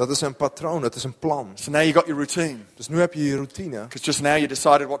plan. Dat is een patroon, dat is een plan. So now you got your routine. Dus nu heb je je routine. Because just now you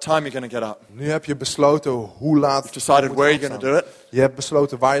decided what time you're going to get up. Nu heb je besloten hoe laat You've decided je moet where you're going to do opstaan. it. Je hebt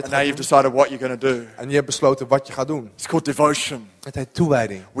besloten waar je het And now gaat you've doen. decided what you're going to do. En je hebt besloten wat je gaat doen. It's called devotion. Het heet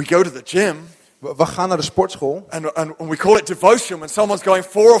toewijding. We go to the gym We gaan naar de sportschool. and we call it devotion when someone's going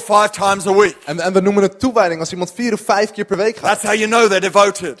 4 or 5 times a week. En we noemen het toewijding als iemand 4 of 5 keer per week gaat. That's how you know they're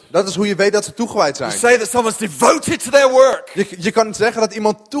devoted. Dat is hoe je weet dat ze toegewijd You zijn. say that someone's devoted to their work. Je kan zeggen dat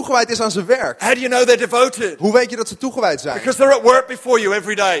iemand toegewijd is aan zijn werk. How do you know they're devoted? Hoe weet je dat ze toegewijd zijn? Because they're at work before you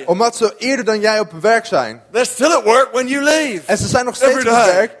every day. Omdat ze eerder dan jij op werk zijn. They're still at work when you leave. En ze zijn nog steeds op Every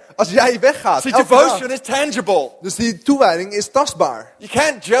day. werk als jij weggaat. See, Elke dag. devotion is tangible. Dus die toewijding is tastbaar. You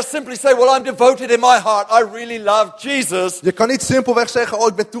can't just simply say, well, I'm devoted in my heart. I really love Jesus. Je kan niet simpelweg zeggen, oh,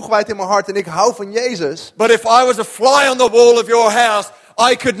 ik ben toegewijd in mijn hart en ik hou van Jezus. But if I was a fly on the wall of your house,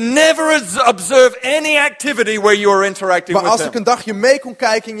 I could never observe any activity where you are interacting Maar with als ik them. een dagje mee kon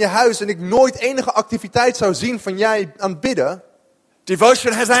kijken in je huis en ik nooit enige activiteit zou zien van jij aan het bidden.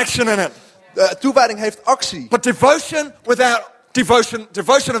 Devotion has action in it. Toewijding heeft actie. But devotion without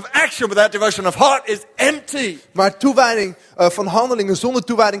devotion of action without devotion of heart is empty. Maar toewijding van handelingen zonder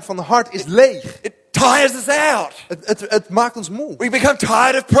toewijding van hart is leeg. It tires us out. Het maakt ons moe. We become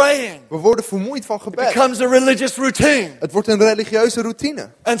tired of praying. We worden vermoeid van It gebed. becomes a religious routine. Het wordt een religieuze routine.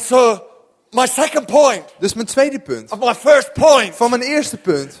 And so, my second point Dus mijn tweede punt, of my first point van mijn eerste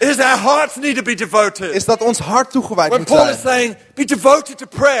punt, is our hearts need to be devoted. is dat ons hart toegewijd When moet Paul is zijn. saying, be devoted to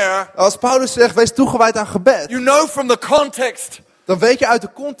prayer, Als Paulus zegt, wees toegewijd aan gebed, you know from the context, dan weet je uit de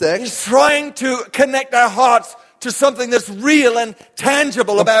context, he's trying to connect our hearts to something that's real and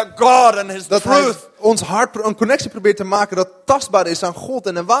tangible about God and His Dat hij truth. ons hart een connectie probeert te maken dat tastbaar is aan God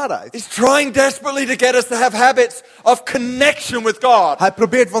en de waarheid. He's trying desperately to get us to have habits of connection with God. Hij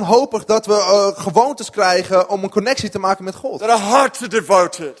probeert wanhopig dat we gewoontes krijgen om een connectie te maken met God. That our hearts are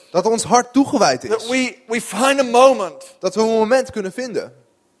devoted. Dat ons hart toegewijd That is. we find a moment Dat we een moment kunnen vinden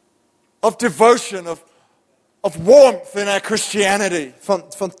of devotion, of warmth in our Christianity.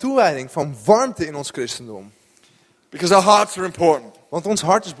 van toewijding, van warmte in ons christendom. Because our hearts are important. Want ons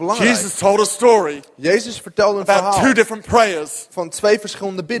hart is belangrijk. Jesus told a story Jezus vertelde een about verhaal two different prayers. van 2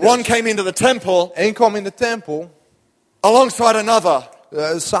 verschillende bidders. One came into the temple Eén kwam in de tempel alongside another.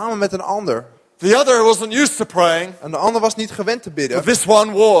 samen met een ander. The other wasn't used to praying, En de ander was niet gewend te but bidden, this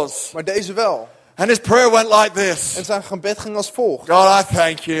one was. maar deze wel. And his prayer went like this. En zijn gebed ging als volgt. God, I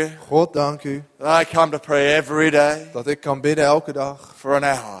thank you God, dank u that I come to pray every day dat ik kan bidden elke dag for an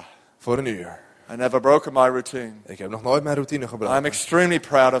hour. voor een uur. I never broken my routine. Ik heb nog nooit mijn routine I'm gebroken. extremely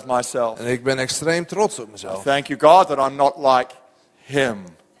proud of myself. En ik ben extreem trots op mezelf. Thank you, God, that I'm not like him,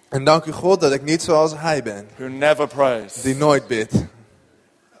 En dank u God dat ik niet zoals hij ben, who never prays. die nooit bidt.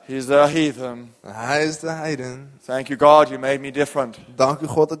 He's a heathen. Hij is de heiden. Thank you, God, you made me different. Dank u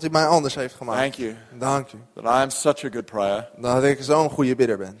God dat u mij anders heeft gemaakt. Thank you Dank u that I am such a good prayer. dat ik zo'n goede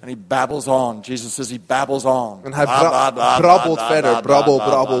bidder ben. And he babbles on. Jesus says he babbles on. En hij Blah, blah, blah, blah, brabbelt blah, verder. blah, Brabbel, blah,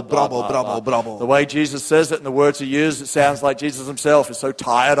 brabbel, blah, brabbel, blah, brabbel, blah. brabbel. The way Jesus says it and the words he uses, it sounds like Jesus himself is so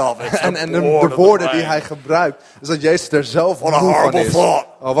tired of it. So En bored de of the woorden die praying. hij gebruikt, is dat Jezus er zelf What a moe van horrible is. thought.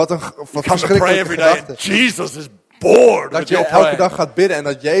 Oh, wat een You come to pray verschrikkelijke every day gedachte. and Jesus is bored with Dat je your elke praying. dag gaat bidden en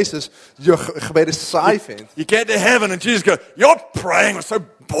dat Jezus je gebeden saai vindt. You get to heaven and Jesus goes, your praying was so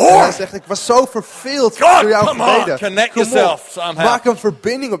En hij bored. zegt, ik was zo verveeld God, door jouw come on, gebeden. connect Kom op, yourself somehow. maak een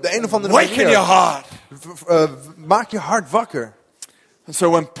verbinding op de een of andere Waken your manier. heart. Maak je hart wakker. And so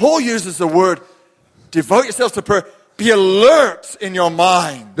when Paul uses the word, devote yourselves to prayer, be alert in your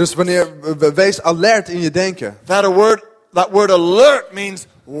mind. Dus wanneer, wees alert in je denken. That word alert means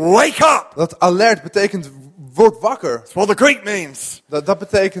wake up. Dat alert betekent, word wakker. That's what the Greek means. Dat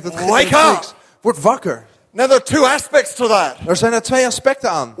betekent het Wake in het Grieks. up. Word wakker. Now there are two aspects to that. Er zijn er 2 aspecten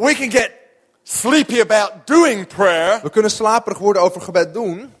aan. We can get sleepy about doing prayer, We kunnen slaperig worden over gebed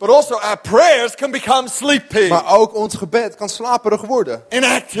doen. but also our prayers can become sleepy, Maar ook ons gebed kan slaperig worden.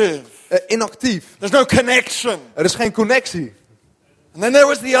 inactive. Inactief. There's no connection. Er is geen connectie. And then there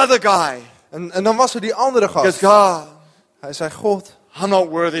was the other guy. En dan was er die andere He goes, gast. God, Hij zei, God, I'm not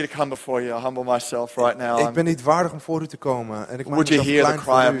worthy to come before you. I humble myself right now. ik ben niet waardig om voor u te komen. En ik maak Would you mezelf hear the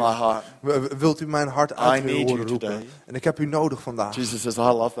klein cry voor of my u. heart? Wilt u mijn hart I uit need willen you horen roepen? today. En ik heb u nodig vandaag. Jesus says, I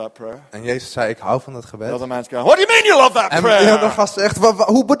love that prayer. En Jezus zei, ik hou van dat The gebed. other man's going, what do you mean you love that En de andere prayer? gast zegt,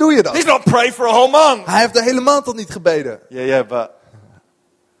 hoe bedoel je He's dat? not prayed for a whole month. Hij heeft de hele maand al niet gebeden. Yeah, but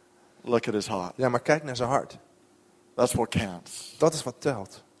look at his heart. Ja, maar kijk naar zijn hart. That's what counts. Dat is wat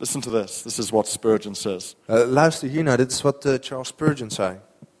telt. Listen to this. This is what Spurgeon says. Luister hiernaar, dit is wat Charles Spurgeon zei.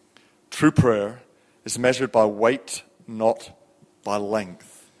 True prayer is measured by weight, not by length.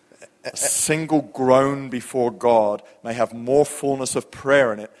 A single groan before God may have more fullness of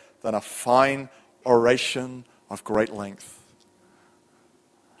prayer in it than a fine oration of great length.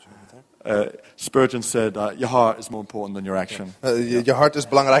 Spurgeon said, your heart is more important than your action. Je hart is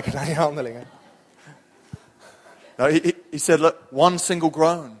belangrijker dan je handelingen. No, he said, look, one single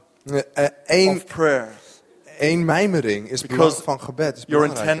groan of prayer. Eén mijmering is Because belang van gebed. Is Your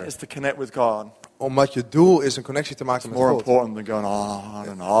intent belangrijker. is to connect with God. Omdat je doel is een connectie te maken met More God. important than going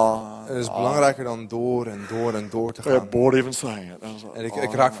on and on. En het is belangrijker dan door en door en door te I get gaan. bored even saying it. I was like, En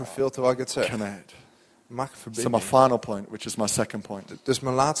ik raak verveeld terwijl ik het zeg. connect. Maak een So my verbinding. final point, which is my second point, Dus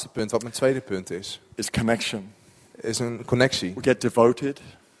mijn laatste punt, wat mijn tweede punt is connection. is een connectie. We get devoted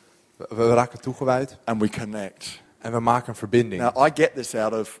We raken toegewijd and we connect. en we maken een verbinding. Now, I get this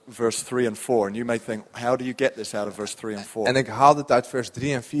out of verse 3 and 4. And you may think, how do you get this out of verse 3 and 4? En ik haal dit uit vers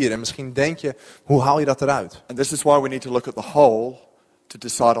 3 en 4. En misschien denk je, hoe haal je dat eruit? And this is why we need to look at the whole to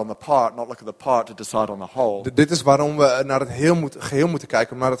decide on the part, not look at the part to decide on the whole. Dit is waarom we naar het geheel moeten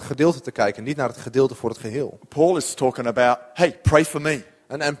kijken, om naar het gedeelte te kijken. Niet naar het gedeelte voor het geheel. Paul is talking about, hey, pray for me.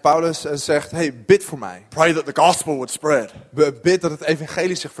 En Paulus zegt, hey, bid voor mij. Pray that the gospel would spread. Bid dat het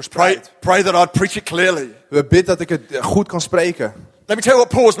evangelie zich verspreidt. Pray that I'd preach it clearly. Bid dat ik het goed kan spreken. Let me tell you what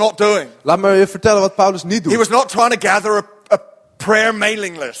Paul was not doing. Laat me je vertellen wat Paulus niet He doet. was not trying to gather a prayer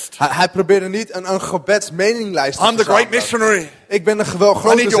mailing list. Hij probeerde niet een gebedsmailinglijst te I'm the great verzamelen. missionary. Ik ben een I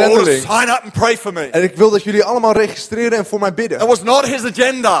grote need you all to zendeling. sign up and pray for me. En ik wil dat jullie allemaal registreren en voor mij bidden. That was not his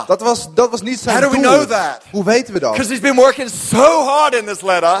agenda. Dat was niet zijn How do we doel. know that? Hoe weten we dat? Because he's been working so hard in this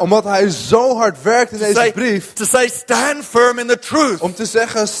letter Omdat hij zo hard werkt in deze brief. to say stand firm in the truth. Om te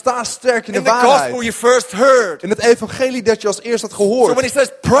zeggen, sta sterk in de In the gospel waarheid. you first heard. In het evangelie dat je als eerst had So gehoord. when he says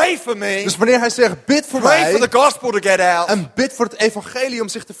pray for me, Dus wanneer hij zegt, bid voor pray for mij. the gospel to get out. En bid voor het evangelie om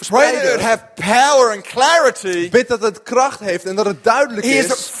zich te Pray that it would verspreiden. have power and clarity. Bid dat het kracht heeft en dat het duidelijk He is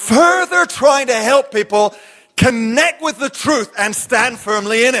is. further trying to help people connect with the truth and stand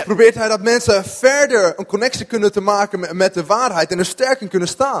firmly in it. Probeert hij dat mensen verder een connectie kunnen te maken met de waarheid en er sterk in kunnen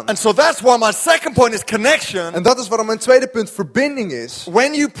staan. And so that's why my second point is connection. En dat is waarom mijn tweede punt verbinding is.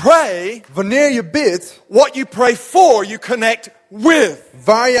 When you pray, Wanneer je bidt, what you pray for, you connect with.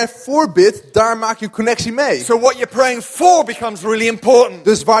 waar jij voor bidt, daar maak je een connectie mee. So what you're praying for becomes really important.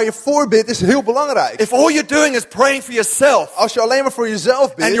 Dus waar je voor bidt is heel belangrijk. If all you're doing is praying for yourself Als je alleen maar voor jezelf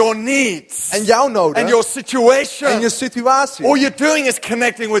and bidt your needs en jouw and noden your en situation, je situatie. all you're doing is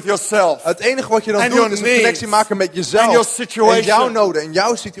connecting with yourself. Het enige wat je dan And doet your is een needs connectie maken met and your jezelf. situation. En jouw noden en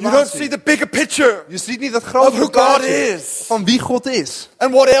jouw You don't see situatie. the bigger picture Je ziet niet dat of grotere who God plaatje is van wie God is.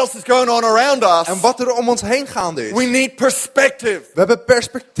 and what else is going on around us. En wat er om ons heen gaande is. We need perspective. We hebben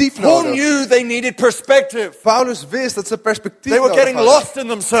perspectief Paul nodig. knew they needed perspective. Paulus wist dat ze perspectief They were nodig getting hadden. lost in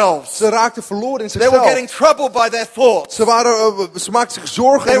themselves. Ze raakten verloren in They were zichzelf. getting troubled by their thoughts. Ze maakten zich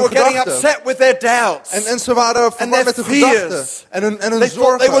zorgen They in hun were getting gedachten. upset with their doubts. En ze waren verward their met hun fears. gedachten. En hun They thought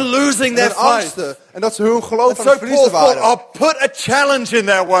zorgen. they were losing En their hun faith. angsten. En dat ze hun geloof And aan so het Paul verliezen thought, waren. I'll put a challenge in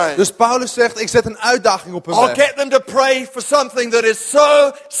their way. Dus Paulus zegt, ik zet een uitdaging op hun I'll weg. get them to pray for something that is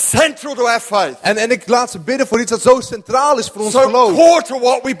so central to our faith. En ik laat ze bidden voor iets dat zo centraal is voor ons So geloof. core to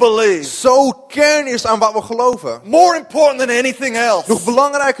what we believe. Zo kern is aan wat we geloven. More important than anything else. Nog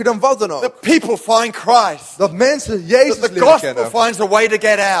belangrijker dan wat dan ook. That people find Christ. Dat mensen Jezus That the leren gospel kennen. finds a way to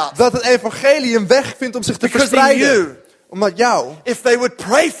get out. Dat het evangelie een weg vindt om zich te Because he verspreiden. knew Omdat jou, if they would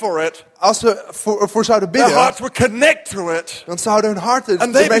pray for it, als ze ervoor zouden their bidden, hearts would connect to it. dan zouden hun harten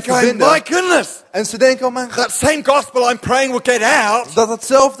And they ermee became, verbinden. my goodness, En ze denken, oh mijn God, that same gospel I'm praying will get out. dat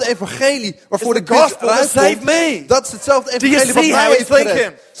hetzelfde evangelie waarvoor It's de the bid gospel that eruit saved komt, me. dat is hetzelfde Do you evangelie wat see mij how heeft he's gered.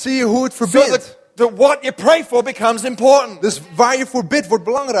 thinking? Zie je hoe het So verbindt? that what you pray for becomes important. Dus waar je voor bidt wordt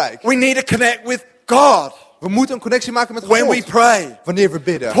belangrijk. We need to connect with God We moeten een connectie maken met when we God pray. wanneer we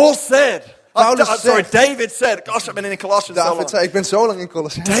bidden. Paul said, Paulus zegt- David said, gosh, I've been in Colossians so David long. zei, ik ben zo lang in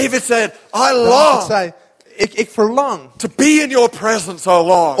Colossae. David said, I David long zei, ik verlang to be in your presence so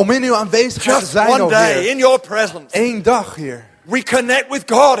long. om in uw aanwezigheid te Just zijn, one o day Heer. in your presence. Eén dag, Heer. We connect with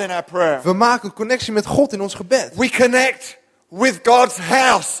God in our prayer. We maken een connectie met God in ons gebed. We connect with God's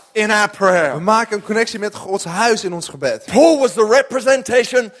house in our We prayer. maken een connectie met Gods huis in ons gebed. Paul was the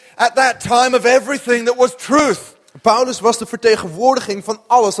representation at that time of everything that was truth. Paulus was de vertegenwoordiging van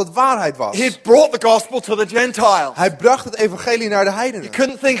alles wat waarheid was. He had brought the gospel to the Gentiles. Hij bracht het evangelie naar de heidenen. You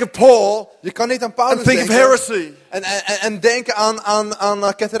couldn't think of Paul Je kan niet aan and Paulus think of denken heresy. en denken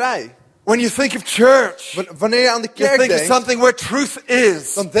aan ketterij. When you think of church, Wanneer je aan de you kerk think of denkt, something where truth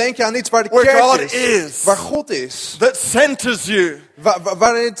is, dan denk je aan iets waar de Where kerk God is, is. waar God is, that centers you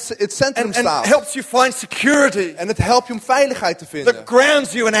waarin het centrum and staat. helps you find security, En het helpt je om veiligheid te vinden. that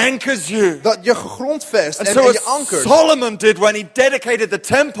grounds you and anchors you. Dat je gegrondvest And en so je as ankert. Solomon did when he dedicated the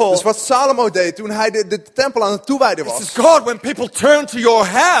temple, Dus wat Salomo deed toen hij de tempel aan het toewijden he was. says, God, when people turn to your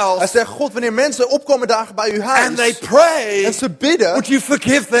Hij house zegt, God, wanneer mensen opkomen dagen bij uw and they huis pray, en ze bidden, would you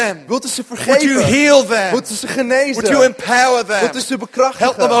forgive them? wilt u ze Would you vergeven? heal them? Wilt u ze genezen? Would you empower them? Wilt u ze Help them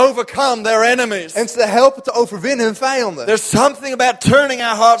bekrachtigen? overcome their enemies. En ze helpen te overwinnen hun vijanden. There's something about turning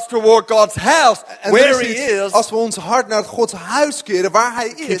our hearts toward God's house, En where er He is iets, is, als we ons hart naar Gods huis keren, waar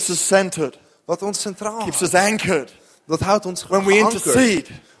Hij keeps us is, centered, wat ons centraal keeps houdt. us anchored. Dat houdt ons When we geankerd. intercede,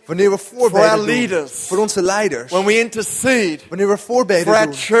 Wanneer we for voorbeden our doen leaders. voor onze leiders. when we intercede Wanneer we for voorbeden our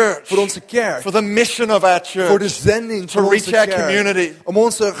doen church, voor onze kerk. for the mission of our Voor de church, zending to van reach onze our kerk. community. Om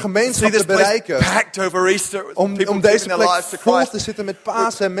onze See gemeenschap this te place bereiken. packed over Easter with Om people deze giving their lives plek to vol Christ. te zitten met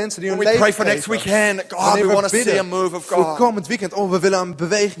Pasen en mensen die hun When we leven pray for next geven. weekend, God, we Wanneer want we to see a bidden move of voor God. komend weekend. Oh, we willen een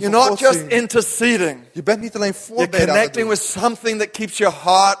beweging You're van not God just zien. interceding. Je bent niet alleen You're voorbeden aan het connecting doen. with something that keeps your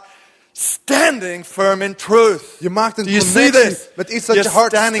heart standing firm in truth. Je maakt een Do you see connectie this? met iets dat You're je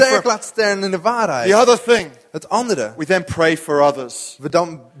hart standing sterk firm. laat staan in de waarheid. The other thing, Het andere, we then pray for others. we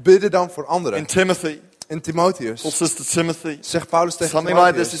bidden dan voor In anderen. Timothy, In Timotheus Paul says to Timothy, zegt Paulus tegen something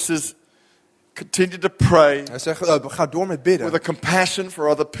like this. He Timotheus. says, continue to pray Hij zegt, ga door met with a bidden. compassion for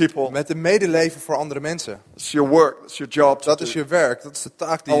other people. Met een medeleven voor andere mensen. It's your work. It's your job to Dat do. is je werk. Dat is de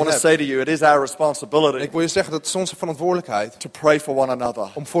taak I die je want to hebt. say to you, it is our En responsibility ik wil je zeggen, dat is onze verantwoordelijkheid. to pray for one another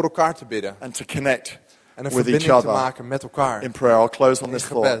Om voor elkaar te bidden. and to connect En een with each verbinding te other maken met elkaar. in prayer. I'll close on In this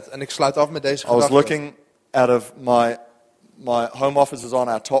thought. gebed. En ik sluit af met deze I was gedachte. looking out of my home office is on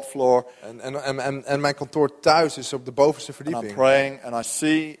our top floor, En mijn kantoor thuis is op de bovenste and I'm verdieping. praying, and I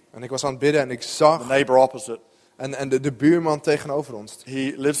see En ik was aan het bidden en ik the zag... neighbor opposite. En de buurman tegenover ons.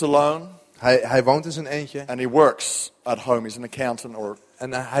 He lives alone, Hij woont in zijn eentje. and he works at home. He's an accountant,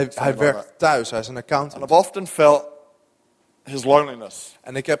 En hij like werkt thuis. Hij is een and accountant. I've often felt his loneliness.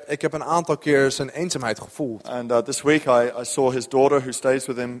 En ik heb een aantal keer zijn eenzaamheid gevoeld. And this week I saw his daughter, who stays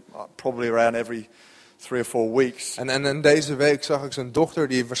with him probably around every 3 or 4 weeks. En deze week zag ik zijn dochter,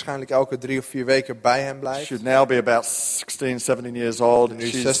 die waarschijnlijk elke 3 of 4 weken bij hem blijft. Should now be about 16, 17 years old. Die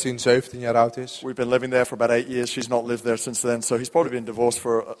nu 16, 17 jaar oud is. We've been living there for about 8 years. She's not lived there since then, so he's probably been divorced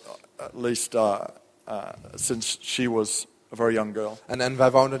for at least since she was a very young girl. En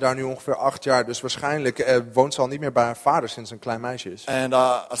wij wonen daar nu ongeveer 8 jaar, dus waarschijnlijk woont ze al niet meer bij haar vader sinds een klein meisje is. And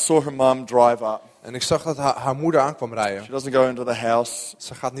I saw her mum drive up. En ik zag dat haar moeder aankwam rijden. She doesn't go into the house.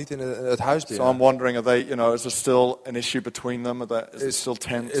 Ze gaat niet in het huis So I'm binnen. wondering, is there still an issue between them? Is it still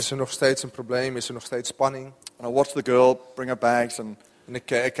tense? Is er nog steeds een probleem? Is er nog steeds spanning? And I watched the girl bring her bags and En ik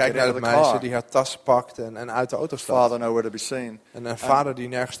kijk Get naar out het of the meisje car. die haar tas pakt en uit de auto stapt. father nowhere to be seen. En een vader die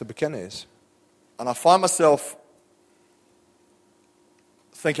nergens te bekennen is. And I find myself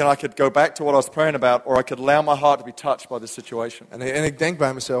thinking I could go back to what I was praying about, or I could allow my heart to be touched by this situation. En ik denk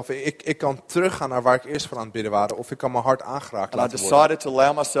bij mezelf, ik kan teruggaan naar waar ik eerst voor aan het bidden was. Of ik kan mijn hart aangeraakt And I laten worden. decided to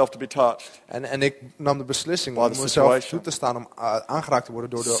allow myself to be touched. En ik nam de beslissing By om the mezelf situation. toe te staan om aangeraakt te worden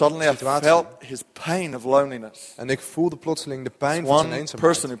door de Suddenly I situatie. felt his pain of loneliness. En ik voelde plotseling de pijn van zijn One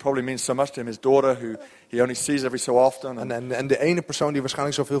eenzaamheid. person who probably means so much to him, his daughter, who he only sees every so often. And En de ene persoon die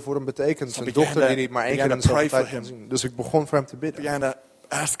waarschijnlijk zoveel voor hem betekent, zijn began dochter to- die hij maar één began keer in to de zoveel pray tijd for kan him. zien. Dus ik begon voor hem te bidden. began to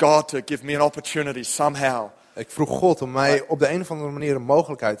ask God to give me an opportunity somehow. Ik vroeg God om mij op de een of andere manier een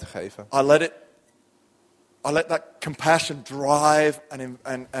mogelijkheid te geven. I let that compassion drive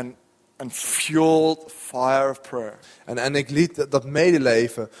and fuel the fire of prayer. En ik liet dat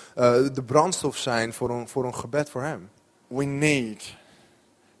medeleven de brandstof zijn voor een gebed voor hem. We need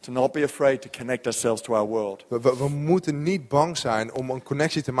to not be afraid to connect ourselves to our world. We moeten niet bang zijn om een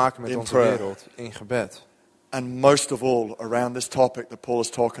connectie te maken met In onze prayer. wereld in gebed. And most of all, around this topic that Paul is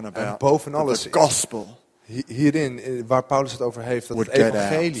talking about, boven that alles the gospel Hierin, waar Paulus het over heeft, dat het would get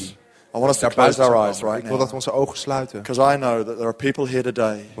out. evangelie I want us to daar close buiten our zou eyes komen. right Ik wil dat we now. onze ogen sluiten. Because I know that there are people here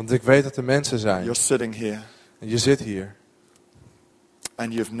today. Want ik weet dat er mensen zijn. You're sitting here En je zit hier.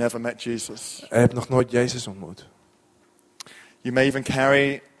 and you've never met Jesus. En je hebt nog nooit Jezus ontmoet. You may even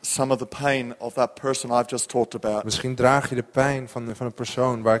carry some of the pain of that person I've just talked about. Misschien draag je de pijn van een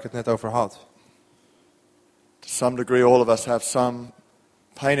persoon waar ik het net over had. To some degree, all of us have some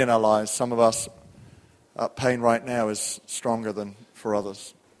pain in our lives. Some of us, pain right now is stronger than for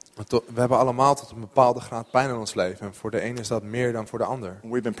others. We hebben allemaal tot een bepaalde graad pijn in ons leven. En voor de een is dat meer dan voor de ander.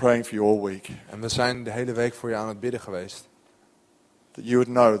 We've been praying for you all week. En we zijn de hele week voor je aan het bidden geweest. That you would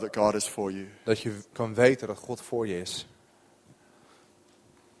know that God is for you. Dat je kan weten dat God voor je is.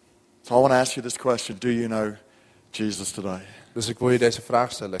 So I want to ask you this question. Do you know Jesus today? Dus ik wil je deze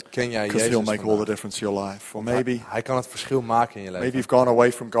vraag stellen. Ken jij Because Jezus he'll make all the vandaag? difference in your life. Or Want maybe hij kan het verschil maken in je maybe leven. you've gone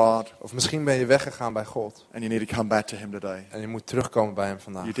away from God Of misschien ben je weggegaan bij God. and you need to come back to him today. En je moet terugkomen bij hem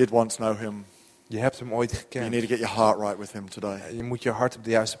vandaag. You did once know him. Je hebt hem ooit You gekend. need to get your heart right with him today. En je moet je hart op de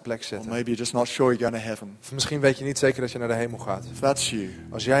juiste plek Or zetten. maybe you're just not sure you're going to heaven. Of misschien weet je niet zeker dat je naar de hemel gaat. If that's you,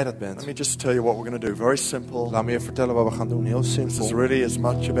 Als jij dat let bent, me just tell you what we're going to do. Very simple. laat me je vertellen wat we gaan doen. Heel This is simpel. really as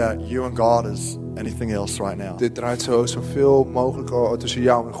much about you and God as anything else right now. Dit draait zoveel mogelijk al tussen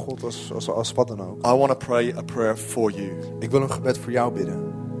jou en God als wat dan ook. I want to pray a prayer for you. Ik wil een gebed voor jou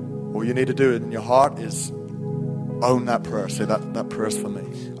bidden. All you need to do in your heart is own that prayer. Say that prayer is for me.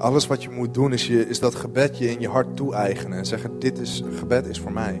 Alles wat je moet doen is dat gebed je in je hart toe-eigenen. En zeggen, gebed is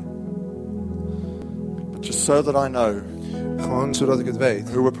voor mij. But just so that I know Gewoon zodat ik het weet.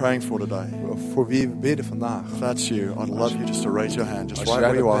 who we're praying for today. Voor wie we bidden vandaag. If that's you, I'd love you just to raise your hand. Just Als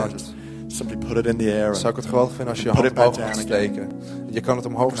right jij where you dat are. bent. Just simply put it in the air. Zou ik het geweldig vinden als je je Put hand it back omhoog down gaat again. steken. Je kan het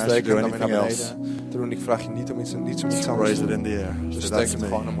omhoog You can actually steken en dan do weer naar anything beneden te doen. Ik vraag je niet om iets Just anders raise te it doen. in the air. Dus Say steek that's het me.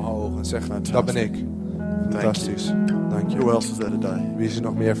 gewoon omhoog en zeg, Fantastic. dat ben ik. Fantastisch. Dank Who je. else is there today? Wie is er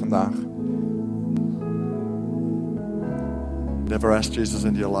nog meer vandaag? Never asked Jesus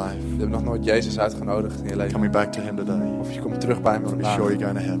into your life. Je hebt nog nooit Jezus uitgenodigd in je leven. Coming back to him today. Of je komt terug bij hem Be vandaag. sure you're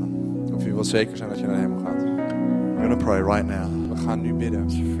going to heaven. Of je wilt zeker zijn dat je naar de hemel gaat. I'm going to pray right now. We gaan nu bidden.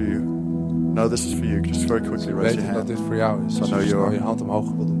 It's for you. No, this is for you. Just very quickly raise Weet your dat hand. dit voor jou is. I Als know je snel you're- je hand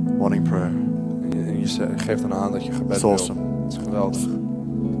omhoog wil doen. Wanting prayer. En je geeft dan aan dat je gebed It's wil. awesome. Het is geweldig.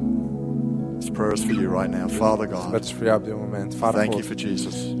 This prayer is for you right now. Father Het God, gebed is voor jou op dit moment. Vader thank you God, for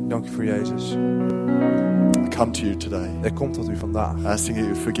Jesus. dank je voor Jezus. I come to you today, Ik kom tot u vandaag. asking that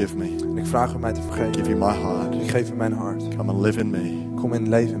you forgive me. En ik vraag u mij te vergeven. Give you my heart. Ik geef u mijn hart. Come and live in me. Kom in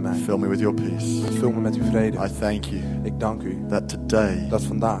leven in mij. Fill me with your peace. Vul me met uw vrede. I thank you Ik dank u that today dat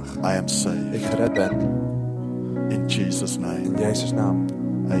vandaag I am saved. ik gered ben. In Jesus' name. In Jezus' naam.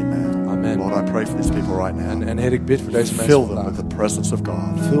 Amen. Amen. Lord, I pray for these people right now. En Heer, ik bid voor deze mensen Fill them vandaag. with the presence of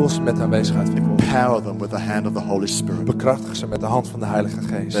God. Vul ze met de aanwezigheid van God. Empower them with the hand of the Holy Spirit. Bekrachtig ze met de hand van de Heilige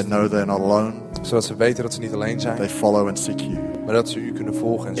They Geest. know they're not alone. Zodat ze weten dat ze niet alleen zijn. They follow and seek you. Maar dat ze u kunnen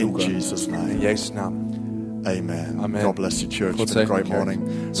volgen en In zoeken. Jesus' In name. Jezus' naam. Amen. Amen. God bless you, church. God It's been a zegen great je kerk. morning.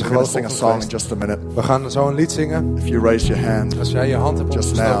 Het is een We're going to geweldige sing a song in ochtend just a minute. We gaan zo een lied zingen. If you raise your hand, Als jij je hand hebt Just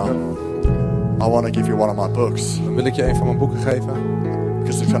opgestoken, I want to give you one of my books dan wil ik je een van mijn boeken geven.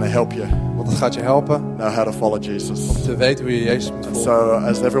 because it's going to help you Want het gaat je helpen know how to follow Jesus. om te weten hoe je Jezus moet And volgen. so,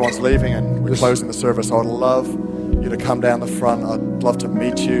 as everyone's leaving and we're Dus- closing the service, I would love you to come down the front. I'd love to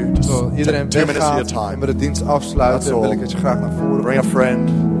meet you. Just Terwijl iedereen 2 minutes of weggaat your en we time. de dienst That's afsluiten, all. wil ik dat je graag naar voren Bring a friend,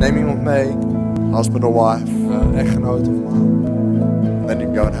 neem iemand mee, husband or wife, echtgenoot of man. and then you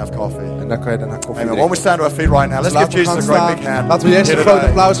can go and have coffee. En dan kan je daarna koffie Amen. When we drinken. stand to our feet right now, let's Dus give laten we Jesus gaan a great big staan. hand. Laten we Jezus een Here groot today.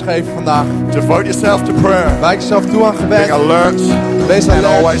 applaus geven vandaag. Devote yourself to prayer. Wijk jezelf toe aan gebed. Being alert Wees and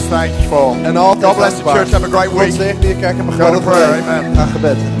alert. always thankful. En altijd God bless you, dankbaar. church. Have a great God week. zegen je kerk en een Go to grote prayer. week. Amen. Aan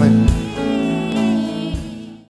gebed. Amen.